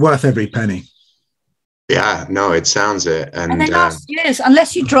 But worth every penny. Yeah, no, it sounds it. And they last years,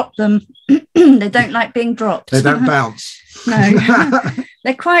 unless you drop them. They don't like being dropped. They don't bounce. No.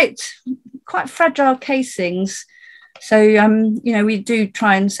 They're quite fragile casings. So, we do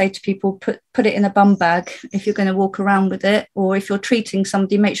try and say to people, put it in a bum bag if you're going to walk around with it, or if you're treating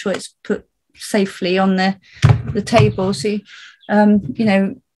somebody, make sure it's put safely on the table. So,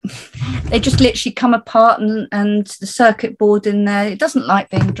 they just literally come apart, and the circuit board in there, it doesn't like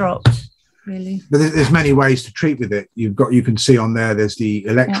being dropped, really. But there's many ways to treat with it. You can see on there's the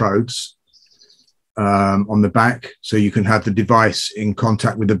electrodes on the back, so you can have the device in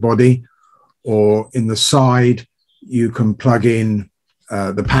contact with the body, or in the side, you can plug in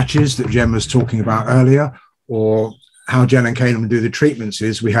the patches that Jen was talking about earlier, or how Jen and Caleb do the treatments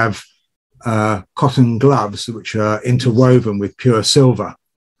is we have cotton gloves which are interwoven with pure silver,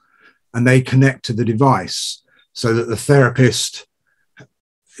 and they connect to the device so that the therapist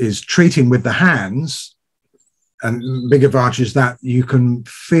is treating with the hands. And the big advantage is that you can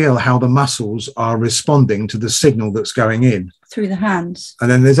feel how the muscles are responding to the signal that's going in through the hands. And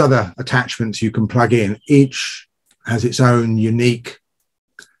then there's other attachments you can plug in. Each has its own unique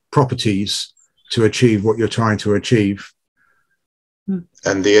properties to achieve what you're trying to achieve.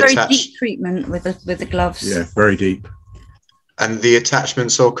 And the very deep treatment with the gloves. Yeah, very deep. And the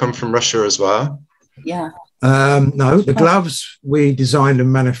attachments all come from Russia as well? Yeah. No, the gloves we designed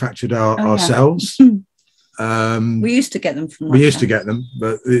and manufactured ourselves. Yeah. We used to get them from Russia. We used to get them,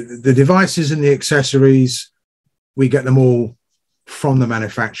 but the devices and the accessories, we get them all from the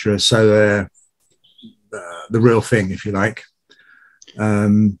manufacturer, so they're the real thing, if you like.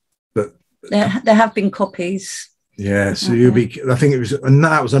 But there have been copies. Yeah, so I think it was, and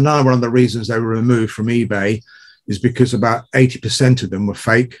that was another one of the reasons they were removed from eBay, is because about 80% of them were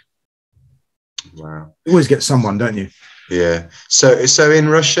fake. Wow. You always get someone, don't you? Yeah. So in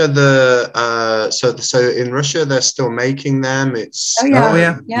Russia, so in Russia they're still making them. It's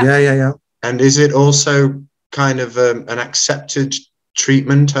yeah. And is it also kind of an accepted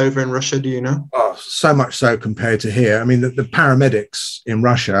treatment over in Russia? Do you know? Oh, so much so compared to here. I mean, the paramedics in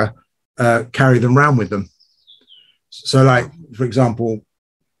Russia carry them around with them. So, like, for example,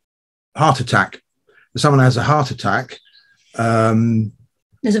 heart attack. If someone has a heart attack,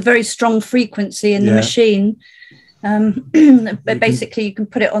 there's a very strong frequency in the machine. But basically, you can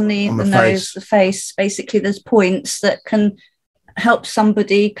put it on the nose, the face. Basically, there's points that can help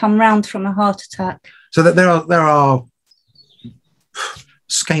somebody come round from a heart attack. So that there are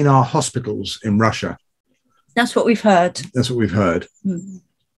SCENAR hospitals in Russia. That's what we've heard. That's what we've heard.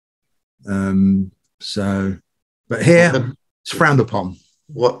 But here it's frowned upon.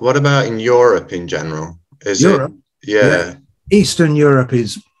 What about in Europe in general? Europe? Yeah. Eastern Europe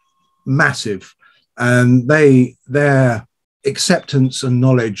is massive, and their acceptance and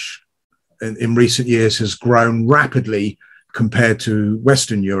knowledge in recent years has grown rapidly compared to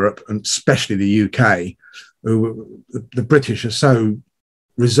Western Europe, and especially the UK. The British are so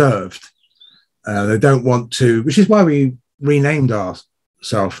reserved. They don't want to, which is why we renamed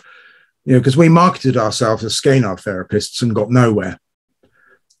ourselves, because we marketed ourselves as SCENAR therapists and got nowhere.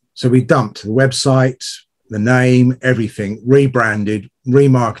 So we dumped the website, the name, everything, rebranded,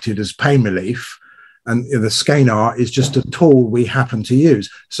 remarketed as pain relief, And the SCENAR is just a tool we happen to use.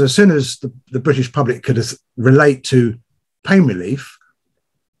 So as soon as the British public could relate to pain relief,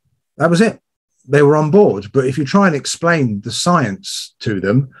 that was it. They were on board. But if you try and explain the science to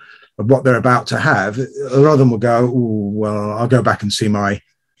them of what they're about to have, a lot of them will go, "Oh, well, I'll go back and see my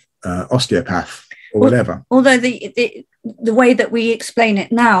osteopath," or whatever. Although the way that we explain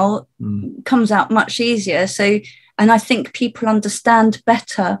it now comes out much easier. So, and I think people understand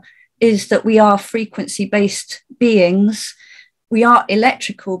better is that we are frequency-based beings. We are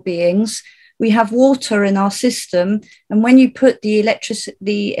electrical beings. We have water in our system. And when you put the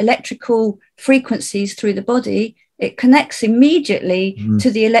electrical frequencies through the body, it connects immediately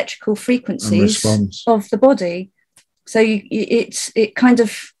to the electrical frequencies of the body. So it's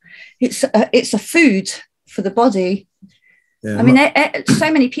a food for the body. Yeah, I mean,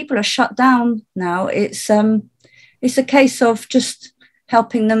 so many people are shut down now. It's a case of just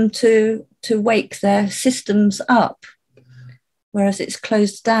helping them to wake their systems up, whereas it's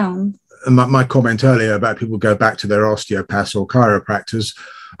closed down. And my comment earlier about people go back to their osteopaths or chiropractors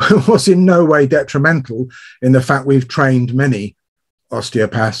was in no way detrimental in the fact we've trained many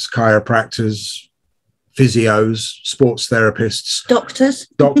osteopaths, chiropractors, physios, sports therapists,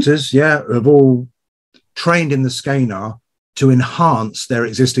 doctors, yeah, have all trained in the SCENAR to enhance their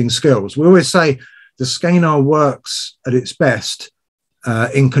existing skills. We always say the SCENAR works at its best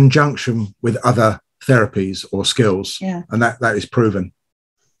in conjunction with other therapies or skills, and that is proven.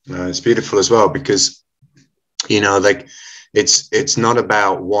 It's beautiful as well, because like it's not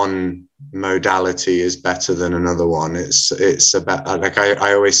about one modality is better than another one. It's about, like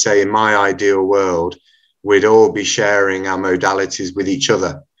I always say, in my ideal world, we'd all be sharing our modalities with each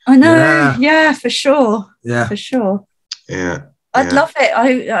other. I know, yeah, for sure. Yeah, for sure. Yeah, I'd love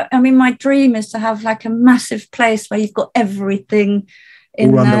it. I mean, my dream is to have like a massive place where you've got everything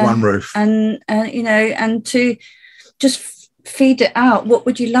in all under one roof, and and to just feed it out. What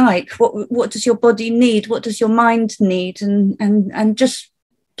would you like? What does your body need? What does your mind need? And just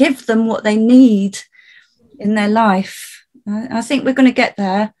give them what they need in their life. I think we're going to get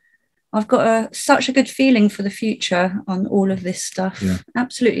there. I've got such a good feeling for the future on all of this stuff. Yeah.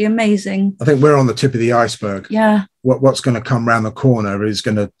 Absolutely amazing. I think we're on the tip of the iceberg. Yeah. What's going to come around the corner is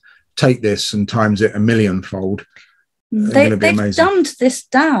going to take this and times it a millionfold. They've dumbed this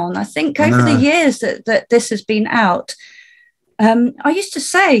down. I think over the years that this has been out, I used to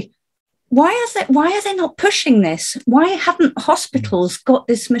say, why are they not pushing this? Why haven't hospitals got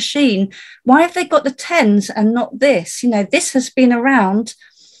this machine? Why have they got the TENS and not this? This has been around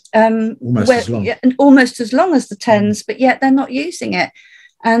almost as long as the TENS, but yet they're not using it.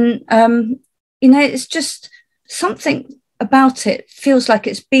 And it's just something about it feels like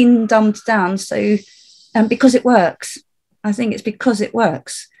it's been dumbed down. So because it works. I think it's because it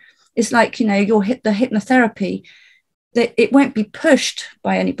works. It's like, the hypnotherapy, that it won't be pushed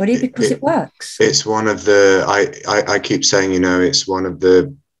by anybody because it works. It's one of the, I keep saying, it's one of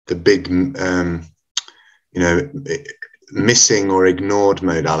the big, missing or ignored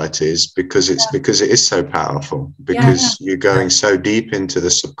modalities because it is so powerful, because you're going so deep into the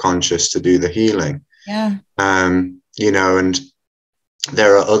subconscious to do the healing. Yeah. And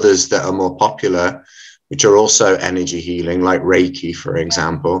there are others that are more popular, which are also energy healing, like Reiki, for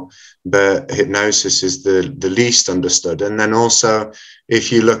example. But hypnosis is the least understood. And then also,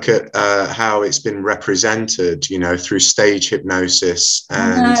 if you look at how it's been represented, through stage hypnosis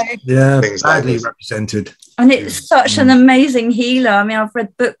and things like this. Represented. And it's such an amazing healer. I mean, I've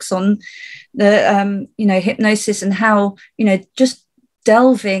read books on the, hypnosis and how, just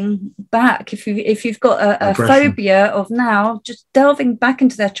delving back, if you've got a phobia of now, just delving back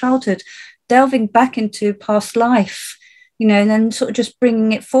into their childhood, delving back into past life, and then sort of just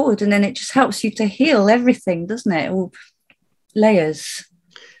bringing it forward, and then it just helps you to heal everything, doesn't it? All layers.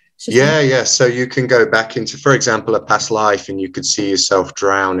 Yeah. So you can go back into, for example, a past life, and you could see yourself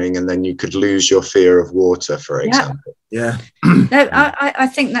drowning, and then you could lose your fear of water, for example. Yeah. No, I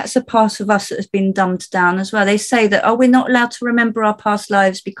think that's a part of us that has been dumbed down as well. They say that, we're not allowed to remember our past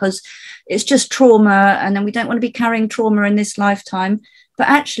lives because it's just trauma, and then we don't want to be carrying trauma in this lifetime. But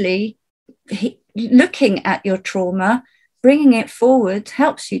actually, looking at your trauma, bringing it forward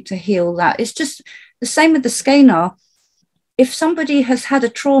helps you to heal that. It's just the same with the SCENAR. If somebody has had a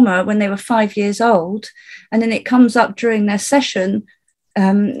trauma when they were 5 years old, and then it comes up during their session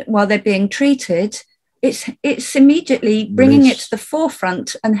while they're being treated, it's immediately bringing it to the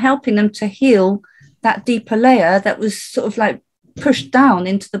forefront and helping them to heal that deeper layer that was sort of like pushed down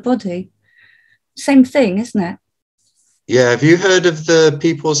into the body. Same thing, isn't it? Yeah. Have you heard of the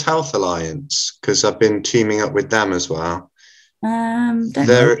People's Health Alliance? Because I've been teaming up with them as well. Don't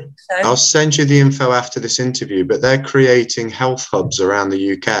They're, think so. I'll send you the info after this interview, but they're creating health hubs around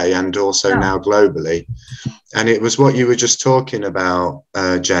the UK and also now globally. And it was what you were just talking about,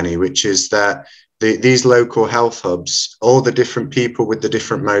 Jenny, which is that these local health hubs, all the different people with the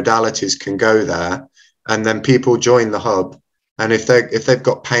different modalities can go there, and then people join the hub. And if they've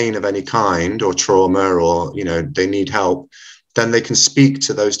got pain of any kind or trauma, or, you know, they need help, then they can speak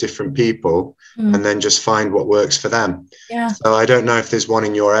to those different people and then just find what works for them. Yeah. So I don't know if there's one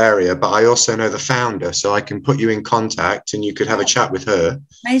in your area, but I also know the founder, so I can put you in contact and you could have a chat with her.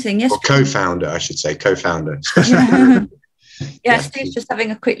 Amazing. Yes. Or co-founder, I should say, co-founder. Yeah, Steve's just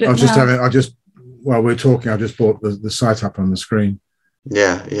having a quick look. While we're talking, I just brought the site up on the screen.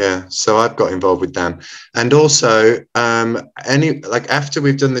 Yeah. So I've got involved with them, and also after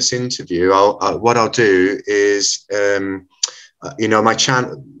we've done this interview, what I'll do is, you know,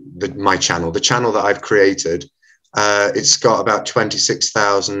 the channel that I've created, it's got about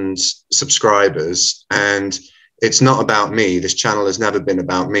 26,000 subscribers, and it's not about me. This channel has never been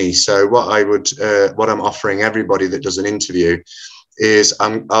about me. So what I'm offering everybody that does an interview is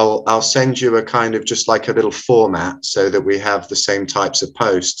I'll send you a kind of just like a little format so that we have the same types of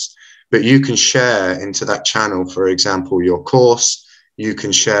posts, but you can share into that channel, for example, your course. You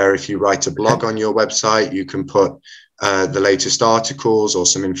can share, if you write a blog on your website, you can put the latest articles or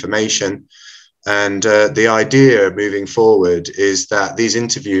some information. And the idea moving forward is that these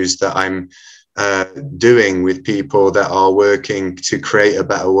interviews that I'm doing with people that are working to create a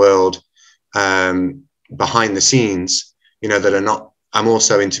better world behind the scenes, you know, that are not, I'm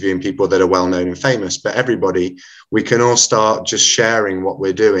also interviewing people that are well known and famous, but everybody, we can all start just sharing what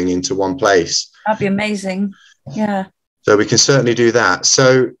we're doing into one place. That'd be amazing. Yeah. So we can certainly do that.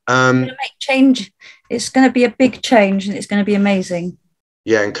 So make change. It's going to be a big change, and it's going to be amazing.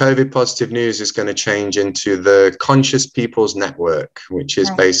 Yeah, and COVID Positive News is going to change into the Conscious People's Network, which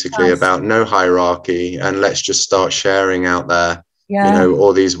is basically about no hierarchy, and let's just start sharing out there, you know,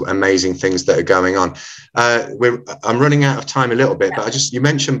 all these amazing things that are going on. I'm running out of time a little bit, but you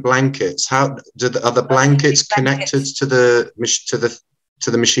mentioned blankets. How are the blankets connected to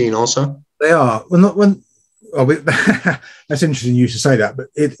the machine also? They are. That's interesting you should say that, but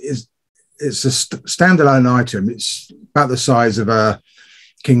it's a standalone item. It's about the size of a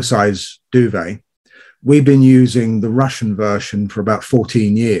king size duvet. We've been using the Russian version for about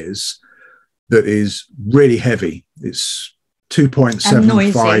 14 years. That is really heavy. It's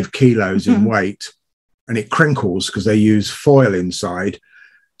 2.75 kilos in weight, and it crinkles because they use foil inside.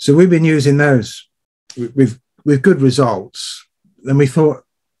 So we've been using those with good results. Then we thought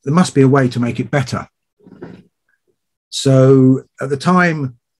there must be a way to make it better. So at the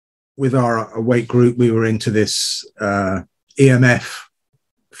time, with our awake group, we were into this EMF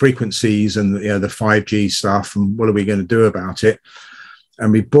frequencies and the 5G stuff, and what are we going to do about it?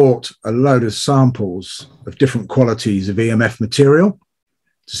 And we bought a load of samples of different qualities of EMF material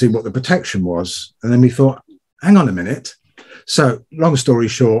to see what the protection was. And then we thought, hang on a minute. So long story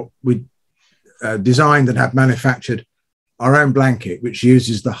short, we designed and have manufactured our own blanket, which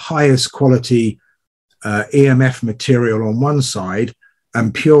uses the highest quality EMF material on one side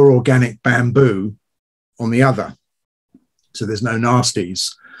and pure organic bamboo on the other. So there's no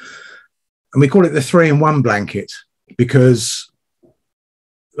nasties. And we call it the 3-in-1 blanket because,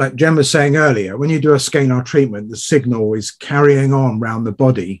 like Jen was saying earlier, when you do a SCENAR treatment, the signal is carrying on around the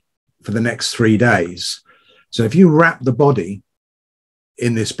body for the next 3 days. So if you wrap the body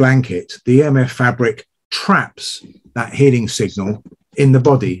in this blanket, the EMF fabric traps that healing signal in the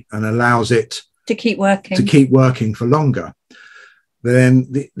body and allows it to keep working for longer.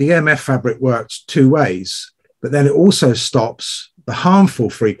 Then the EMF fabric works two ways, but then it also stops the harmful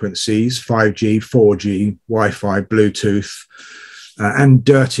frequencies, 5G, 4G, Wi-Fi, Bluetooth, and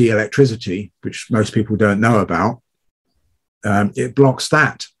dirty electricity, which most people don't know about. It blocks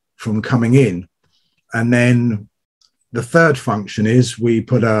that from coming in. And then the third function is we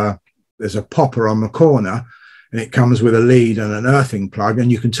put there's a popper on the corner, and it comes with a lead and an earthing plug,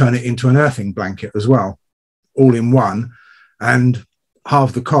 and you can turn it into an earthing blanket as well, all in one, and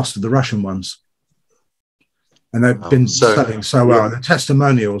half the cost of the Russian ones. And they've been selling so well. The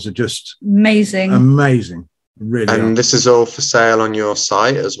testimonials are just amazing. Really. And this is all for sale on your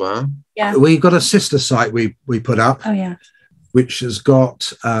site as well? Yeah. We've got a sister site we put up. Oh, yeah. Which has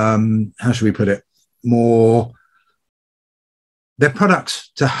got, how should we put it? They're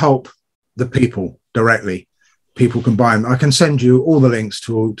products to help the people directly. People can buy them. I can send you all the links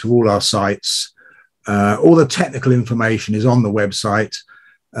to all our sites. All the technical information is on the website,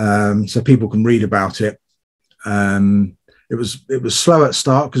 so people can read about it. It was slow at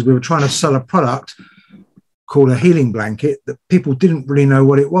start because we were trying to sell a product called a healing blanket that people didn't really know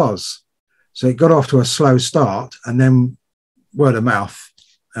what it was. So it got off to a slow start, and then word of mouth.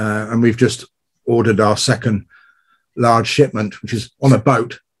 And we've just ordered our second large shipment, which is on a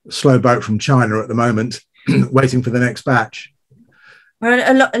boat, a slow boat from China at the moment, waiting for the next batch.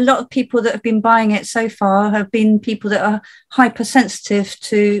 Well, a lot of people that have been buying it so far have been people that are hypersensitive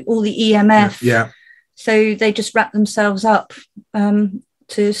to all the EMF. Yeah. So they just wrap themselves up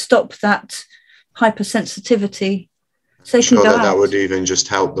to stop that hypersensitivity. So they sure can go that out. would even just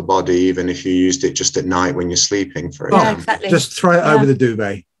help the body, even if you used it just at night when you're sleeping, for example. Yeah, exactly. Just throw it over the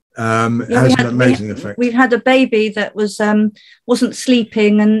duvet. It has an amazing effect. We've had a baby that was wasn't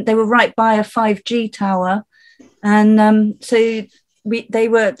sleeping, and they were right by a 5G tower, and so they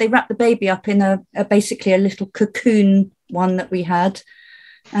wrapped the baby up in a basically a little cocoon one that we had,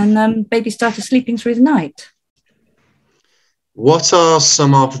 and baby started sleeping through the night. What are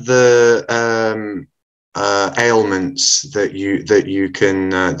some of the ailments that you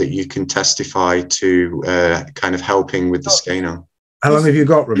can testify to kind of helping with the SCENAR? How long have you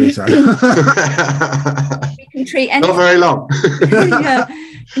got, Rebecca? We can treat anything. Not very long. Yeah,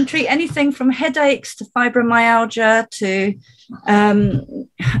 can treat anything from headaches to fibromyalgia to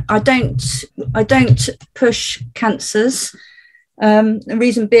I don't push cancers. The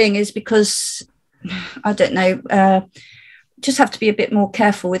reason being is because I don't know, just have to be a bit more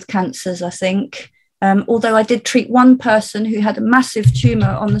careful with cancers, I think. Although I did treat one person who had a massive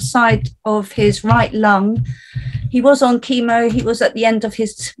tumour on the side of his right lung. He was on chemo. He was at the end of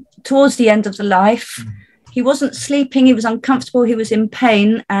towards the end of the life. He wasn't sleeping. He was uncomfortable. He was in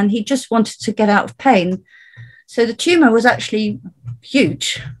pain, and he just wanted to get out of pain. So the tumour was actually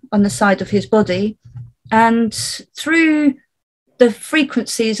huge on the side of his body. And through the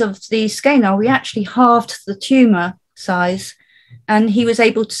frequencies of the SCENAR, we actually halved the tumour size. And he was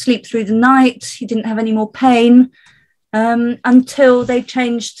able to sleep through the night. He didn't have any more pain until they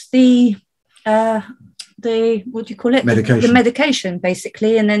changed the what do you call it? Medication. The medication,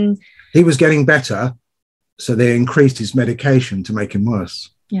 basically. And then he was getting better, so they increased his medication to make him worse.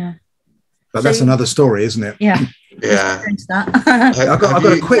 Yeah. But that's another story, isn't it? Yeah. Yeah. I've got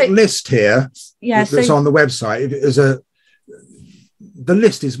a quick list here. Yeah. That's on the website. The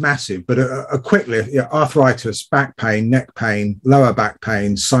list is massive, but a quick list: arthritis, back pain, neck pain, lower back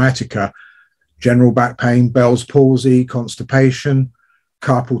pain, sciatica, general back pain, Bell's palsy, constipation,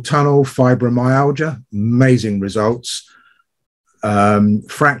 carpal tunnel, fibromyalgia, amazing results,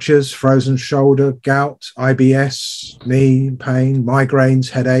 fractures, frozen shoulder, gout, IBS, knee pain, migraines,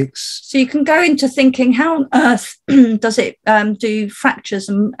 headaches. So you can go into thinking, how on earth does it do fractures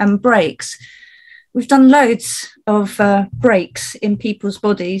and breaks? We've done loads of breaks in people's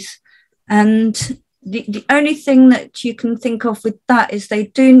bodies, and the only thing that you can think of with that is they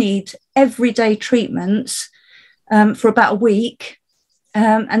do need everyday treatments for about a week,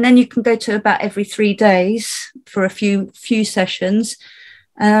 and then you can go to about every 3 days for a few sessions,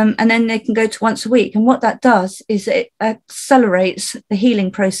 and then they can go to once a week. And what that does is it accelerates the healing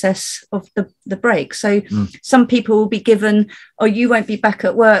process of the break. So some people will be given, or you won't be back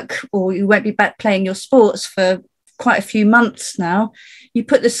at work, or you won't be back playing your sports for quite a few months now. You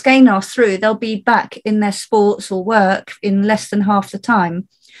put the SCENAR through, they'll be back in their sports or work in less than half the time.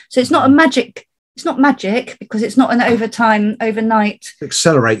 So it's not magic because it's not an overnight. It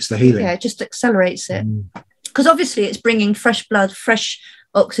accelerates the healing. Yeah, it just accelerates it. Because obviously it's bringing fresh blood, fresh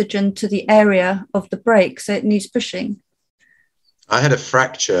oxygen to the area of the break, so it needs pushing. I had a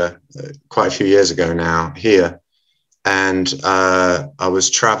fracture quite a few years ago now here, and I was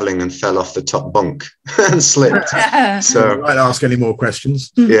traveling and fell off the top bunk and slipped. So I won't ask any more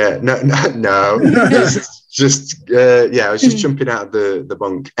questions. Yeah, no. just I was just jumping out of the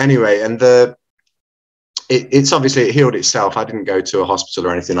bunk anyway, and it's obviously it healed itself. I didn't go to a hospital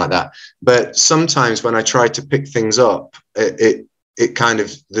or anything like that. But sometimes when I try to pick things up, it kind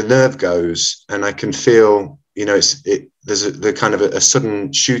of, the nerve goes, and I can feel, there's the kind of a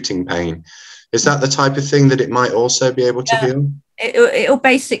sudden shooting pain. Is that the type of thing that it might also be able to heal? It'll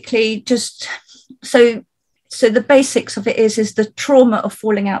basically just, so the basics of it is the trauma of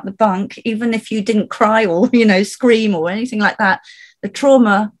falling out the bunk. Even if you didn't cry or, scream or anything like that, the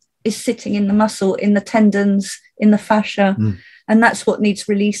trauma is sitting in the muscle, in the tendons, in the fascia, and that's what needs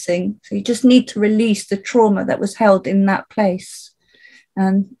releasing. So you just need to release the trauma that was held in that place.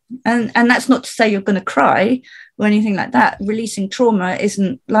 And that's not to say you're going to cry or anything like that. Releasing trauma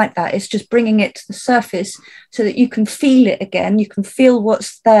isn't like that. It's just bringing it to the surface so that you can feel it again. You can feel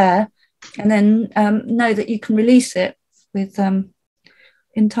what's there, and then know that you can release it with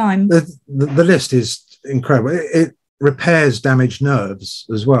in time. The list is incredible. It repairs damaged nerves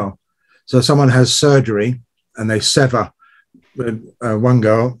as well. So someone has surgery and they sever one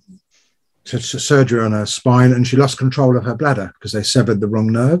girl to surgery on her spine, and she lost control of her bladder because they severed the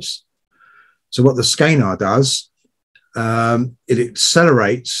wrong nerves. So what the SCENAR does, it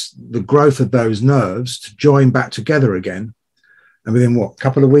accelerates the growth of those nerves to join back together again. And within a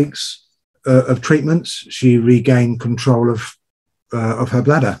couple of weeks of treatments, she regained control of her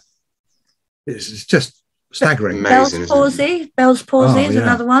bladder. It's just staggering. Amazing, Bell's palsy is yeah.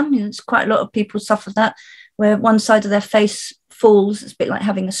 another one. It's quite a lot of people suffer that, where one side of their face falls. It's a bit like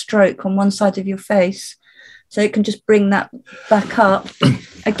having a stroke on one side of your face. So it can just bring that back up.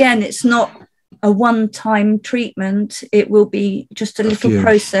 Again, it's not a one-time treatment. It will be just a little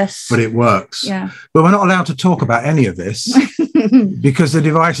process. But it works. Yeah. But we're not allowed to talk about any of this because the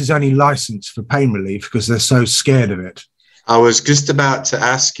device is only licensed for pain relief because they're so scared of it. I was just about to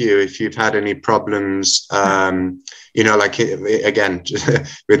ask you if you've had any problems, like again,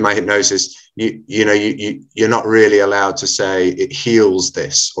 with my hypnosis, you're not really allowed to say it heals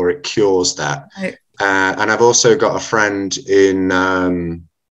this or it cures that. Right. And I've also got a friend in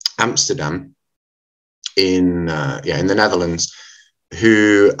Amsterdam, in the Netherlands,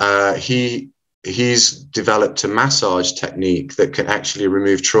 who he's developed a massage technique that can actually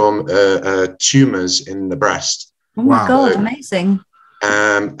remove tumors in the breast. Oh my God, amazing.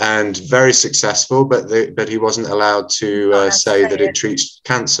 And very successful, but he wasn't allowed to say that it treats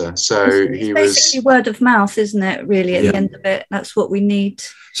cancer. So it's basically word of mouth, isn't it, really, at the end of it? That's what we need.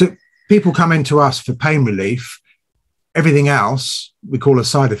 So people come into us for pain relief. Everything else we call a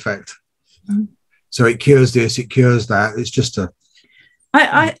side effect. Mm-hmm. So it cures this, it cures that. It's just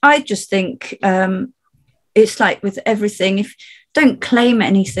I just think it's like with everything. If don't claim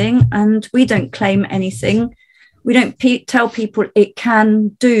anything, and we don't claim anything, we don't tell people it can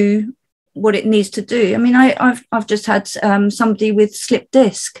do what it needs to do. I mean, I've just had somebody with slip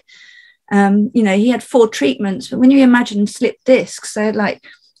disc. He had 4 treatments, but when you imagine slip discs, they're like,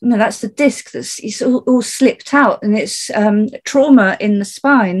 that's the disc it's all slipped out, and it's trauma in the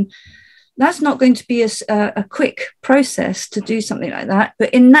spine. That's not going to be a quick process to do something like that.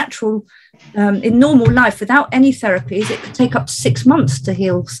 But in normal life, without any therapies, it could take up to 6 months to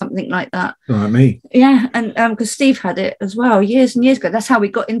heal something like that. Like me. Yeah, and because Steve had it as well years and years ago. That's how we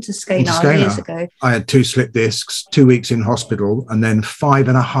got into SCENAR years ago. I had 2 slip discs, 2 weeks in hospital, and then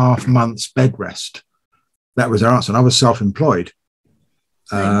 5.5 months bed rest. That was our answer. And I was self-employed.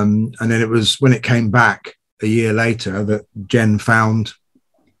 And then it was when it came back a year later that Jen found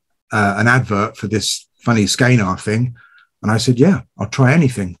an advert for this funny SCENAR thing. And I said, yeah, I'll try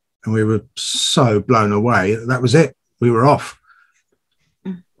anything. And we were so blown away. That was it. We were off.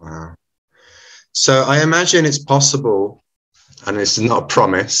 Wow. So I imagine it's possible, and it's not a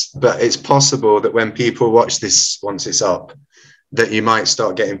promise, but it's possible that when people watch this, once it's up, that you might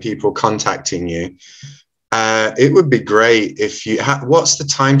start getting people contacting you. It would be great if you what's the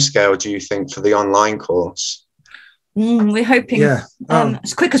timescale, do you think, for the online course? We're hoping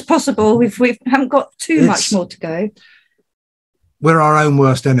as quick as possible. We haven't got too much more to go. We're our own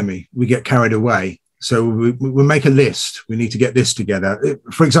worst enemy. We get carried away. So we make a list. We need to get this together.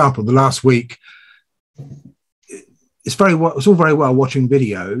 For example, the last week, it's all very well watching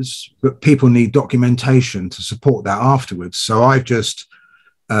videos, but people need documentation to support that afterwards. So I've just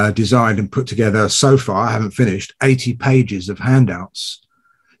designed and put together, so far, I haven't finished, 80 pages of handouts.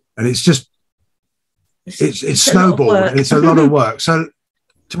 And it's just, it's snowballed, and it's a lot of work. So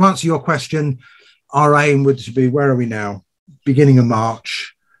to answer your question, our aim would be, where are we now? Beginning of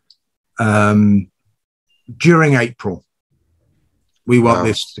March, during April, we want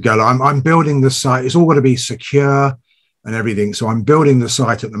this to go. I'm building the site. It's all got to be secure and everything. So I'm building the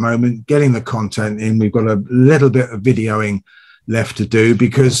site at the moment, getting the content in. We've got a little bit of videoing left to do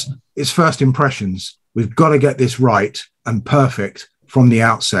because it's first impressions. We've got to get this right and perfect from the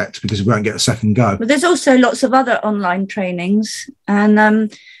outset because we won't get a second go. But there's also lots of other online trainings, and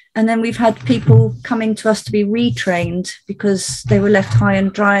then we've had people coming to us to be retrained because they were left high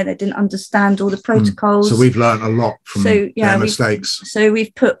and dry. They didn't understand all the protocols. So we've learned a lot from their mistakes. So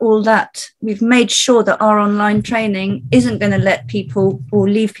we've put all that, we've made sure that our online training isn't going to let people or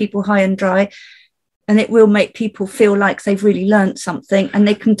leave people high and dry. And it will make people feel like they've really learned something and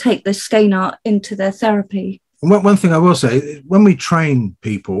they can take the SCENAR into their therapy. And one thing I will say, when we train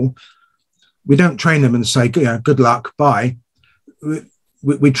people, we don't train them and say, good luck, bye.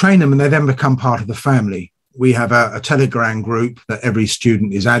 We train them and they then become part of the family. We have a Telegram group that every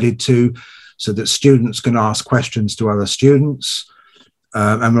student is added to so that students can ask questions to other students.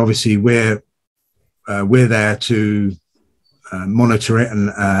 And obviously we're there to monitor it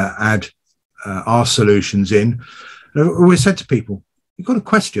and add our solutions in. We said to people, you've got a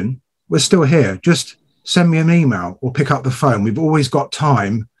question, we're still here. Just send me an email or pick up the phone. We've always got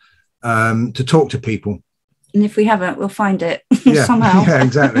time to talk to people. And if we haven't, we'll find it Yeah. somehow. Yeah,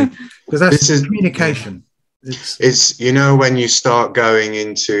 exactly. Because that's communication. It's, you know, when you start going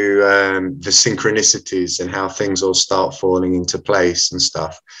into the synchronicities and how things all start falling into place and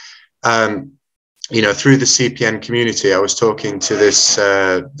stuff. You know, through the CPN community, I was talking to this,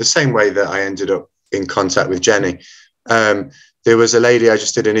 the same way that I ended up in contact with Jenny. There was a lady I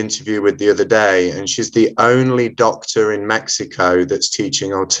just did an interview with the other day, and she's the only doctor in Mexico that's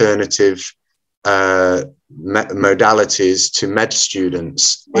teaching alternative modalities to med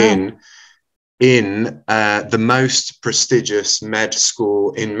students. Wow. in the most prestigious med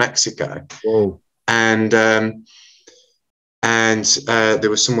school in Mexico. Whoa. And there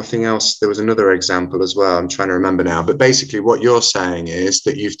was something else. There was another example as well. I'm trying to remember now. But basically what you're saying is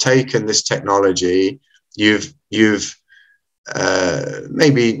that you've taken this technology, you've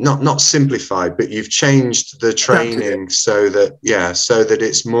maybe not simplified, but you've changed the training so that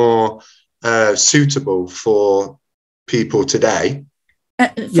it's more suitable for people today.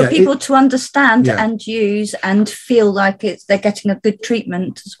 For people to understand and use and feel like they're getting a good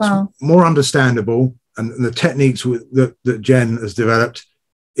treatment as well. It's more understandable, and the techniques that Jen has developed,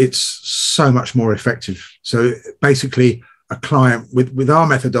 it's so much more effective. So basically, a client with our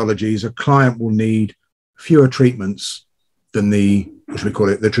methodologies, a client will need fewer treatments than the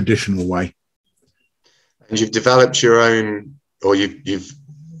traditional way. And you've developed your own, or you've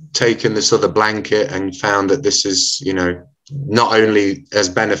taken this other blanket and found that this is, you know, not only as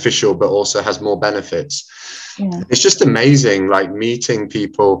beneficial but also has more benefits. It's just amazing, like meeting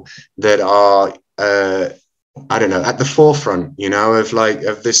people that are I don't know, at the forefront, you know, of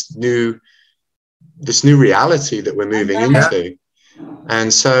this new reality that we're moving into.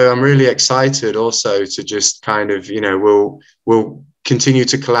 And so I'm really excited also to just kind of, you know, we'll continue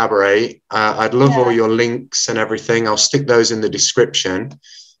to collaborate. I'd love all your links and everything. I'll stick those in the description.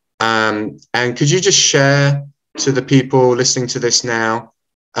 And could you just share to the people listening to this now,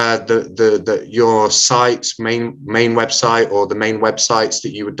 your site's main website, or the main websites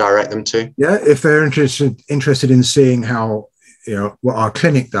that you would direct them to? Yeah, if they're interested in seeing how, you know, what our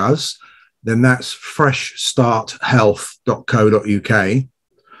clinic does, then that's freshstarthealth.co.uk.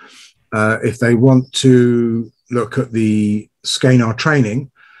 If they want to look at the SCENAR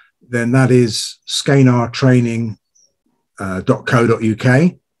training, then that is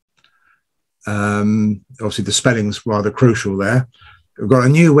scenartraining.co.uk. Obviously the spelling's rather crucial there. We've got a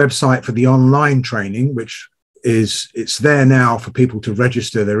new website for the online training, which it's there now for people to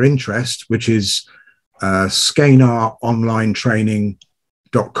register their interest, which is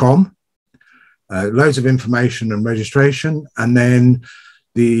scenaronlinetraining.com. Loads of information and registration. And then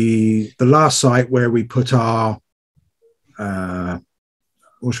the last site where we put our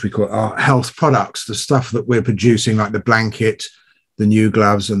what should we call it, our health products, the stuff that we're producing, like the blanket, the new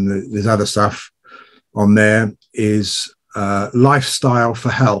gloves, and there's other stuff on there, is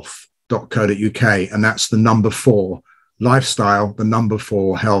lifestyleforhealth.co.uk, and that's the number 4, lifestyle, the number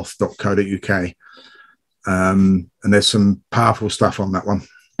 4, health.co.uk. And there's some powerful stuff on that one.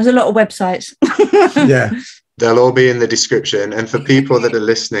 There's a lot of websites. Yeah. They'll all be in the description. And for people that are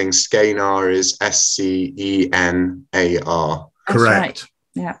listening, SCENAR is SCENAR. Correct. Right.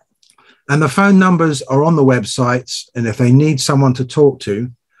 Yeah. And the phone numbers are on the websites. And if they need someone to talk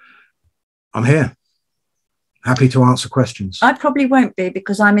to, I'm here. Happy to answer questions. I probably won't be,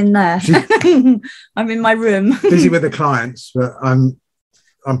 because I'm in there. I'm in my room. Busy with the clients, but I'm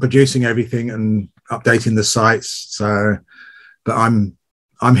producing everything and updating the sites. So, but I'm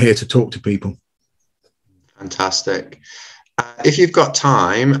here to talk to people. Fantastic. If you've got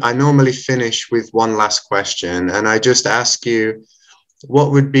time, I normally finish with one last question, and I just ask you,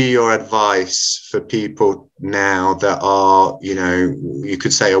 what would be your advice for people now that are, you know, you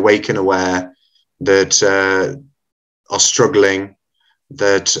could say awake and aware, that are struggling,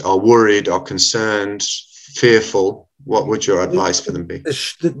 that are worried or concerned, fearful? What would your advice for them be?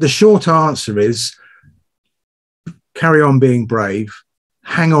 The short answer is carry on being brave,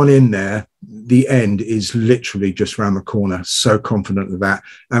 hang on in there. The end is literally just around the corner. So confident of that.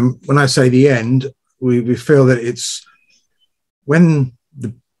 And when I say the end, we feel that it's when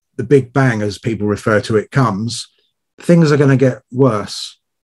the big bang, as people refer to it, comes, things are going to get worse,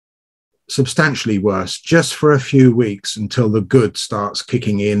 substantially worse, just for a few weeks until the good starts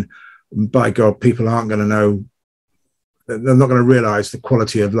kicking in. And by God, people aren't going to know, they're not going to realize the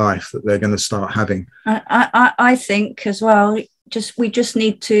quality of life that they're going to start having. I think as well, we just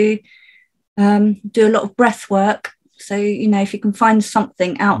need to do a lot of breath work. So, you know, if you can find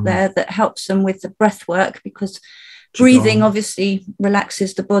something out there that helps them with the breath work, because Breathing obviously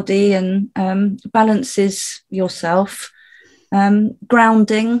relaxes the body and balances yourself.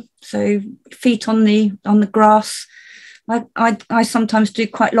 Grounding, so feet on the grass. I sometimes do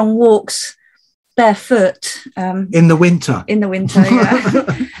quite long walks barefoot. In the winter.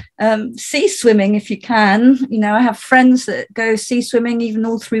 Yeah. Sea swimming if you can. You know, I have friends that go sea swimming even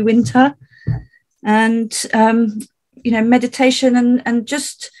all through winter. And, you know, meditation and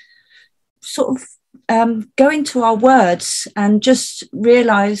just sort of go into our words and just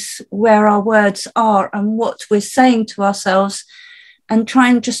realize where our words are and what we're saying to ourselves, and try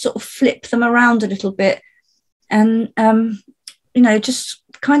and just sort of flip them around a little bit, and you know, just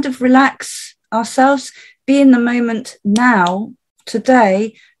kind of relax ourselves, be in the moment now,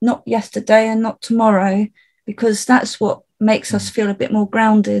 today, not yesterday and not tomorrow, because that's what makes us feel a bit more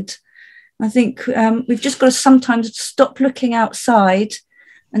grounded. I think we've just got to sometimes stop looking outside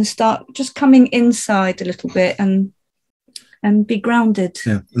and start just coming inside a little bit and be grounded.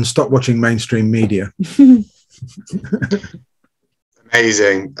 Yeah, and stop watching mainstream media.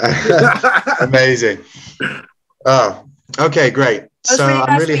 Amazing. Amazing. Oh, okay, great. So really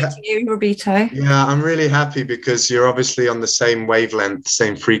I'm really happy to you, Roberto. Yeah, I'm really happy because you're obviously on the same wavelength,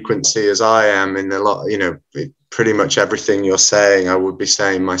 same frequency as I am in a lot, you know, pretty much everything you're saying, I would be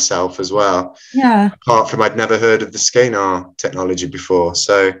saying myself as well. Yeah. Apart from I'd never heard of the SCENAR technology before.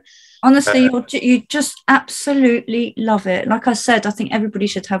 So honestly, you just absolutely love it. Like I said, I think everybody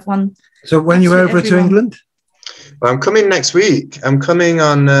should have one. So when you're over to England? Well, I'm coming next week. I'm coming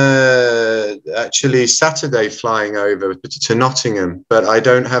on actually Saturday, flying over to Nottingham, but I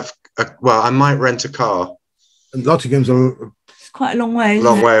don't have well, I might rent a car. And Nottingham's it's quite a long way.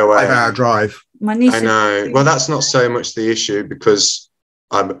 Long way away. 5-hour drive. My niece. I know. Well, that's not so much the issue because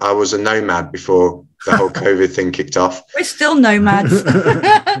I was a nomad before the whole COVID thing kicked off. We're still nomads.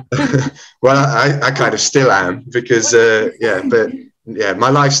 Well, I kind of still am because, yeah, my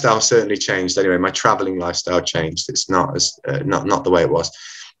lifestyle certainly changed. Anyway, my traveling lifestyle changed. It's not as not the way it was,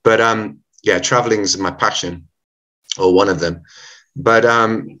 but yeah, traveling is my passion, or one of them. But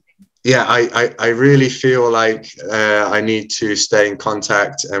yeah, I really feel like I need to stay in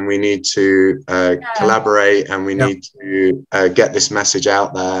contact, and we need to collaborate, and we need to get this message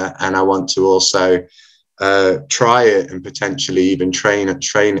out there. And I want to also try it and potentially even train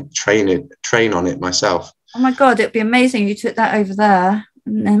on it myself. Oh my God, it'd be amazing. You took that over there.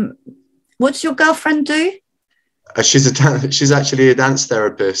 And then, what's your girlfriend do? She's actually a dance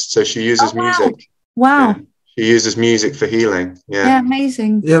therapist, so she uses music. Wow. Yeah. She uses music for healing. Yeah,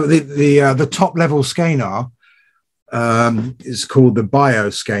 amazing. Yeah, the top level SCENAR is called the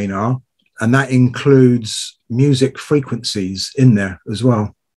BioSCENAR, and that includes music frequencies in there as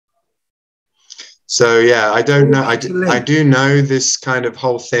well. So yeah, I don't know. I do know this kind of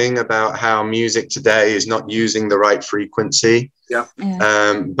whole thing about how music today is not using the right frequency. Yeah.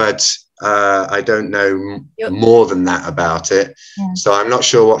 But I don't know more than that about it. Yeah. So I'm not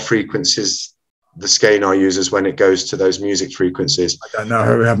sure what frequencies the SCENAR uses when it goes to those music frequencies. I don't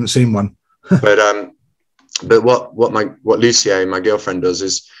know. We haven't seen one. But what Lucia, my girlfriend, does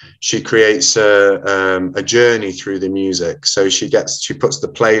is she creates a journey through the music. So she puts the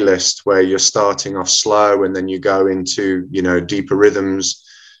playlist where you're starting off slow and then you go into, you know, deeper rhythms.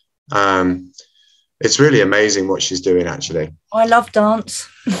 It's really amazing what she's doing, actually. I love dance.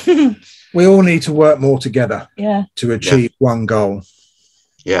 We all need to work more together to achieve one goal.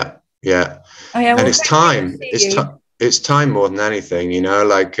 Yeah. Yeah. Oh, yeah, and it's time. It's time more than anything, you know,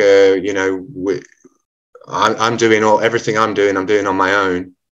 like, you know, I'm doing everything I'm doing on my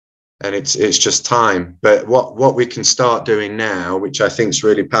own, and it's just time. But what we can start doing now, which I think is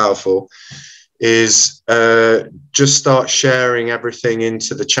really powerful, is just start sharing everything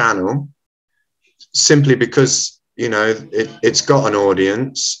into the channel, simply because, you know, it's got an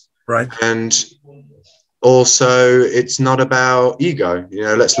audience, right? And also it's not about ego, you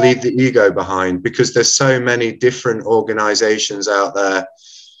know, let's leave the ego behind, because there's so many different organizations out there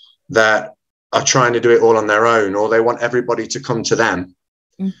that are trying to do it all on their own, or they want everybody to come to them.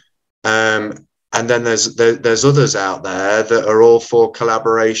 And then there's others out there that are all for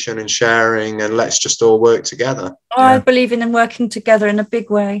collaboration and sharing, and let's just all work together. I believe in them working together in a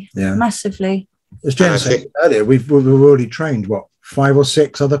big way, massively. As Jen said earlier, we've already trained, 5 or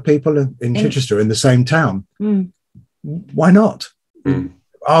 6 other people in Chichester in the same town. Why not?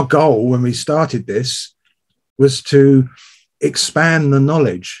 Our goal when we started this was to expand the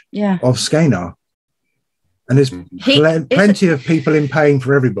knowledge of SCENAR. And there's plenty of people in pain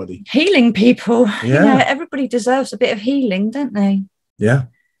for everybody. Healing people. Yeah. Everybody deserves a bit of healing, don't they? Yeah.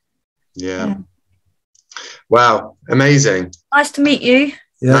 Wow. Amazing. Nice to meet you.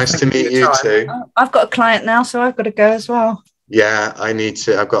 Yeah, nice to meet you too. I've got a client now, so I've got to go as well. Yeah, I need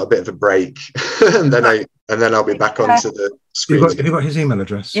to. I've got a bit of a break, and then I'll be back onto the screen. Have you got his email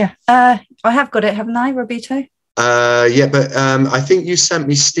address? Yeah, I have got it, haven't I, Robito? Yeah, but I think you sent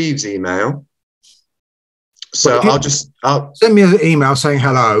me Steve's email. So I'll send me an email saying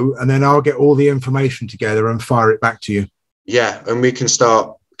hello, and then I'll get all the information together and fire it back to you. Yeah, and we can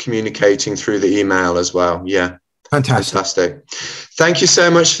start communicating through the email as well. Yeah. Fantastic. Thank you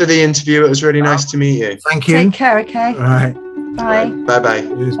so much for the interview. It was really nice to meet you. Thank you. Take care, okay? All right. Bye. Bye-bye.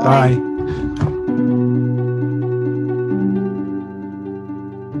 Bye.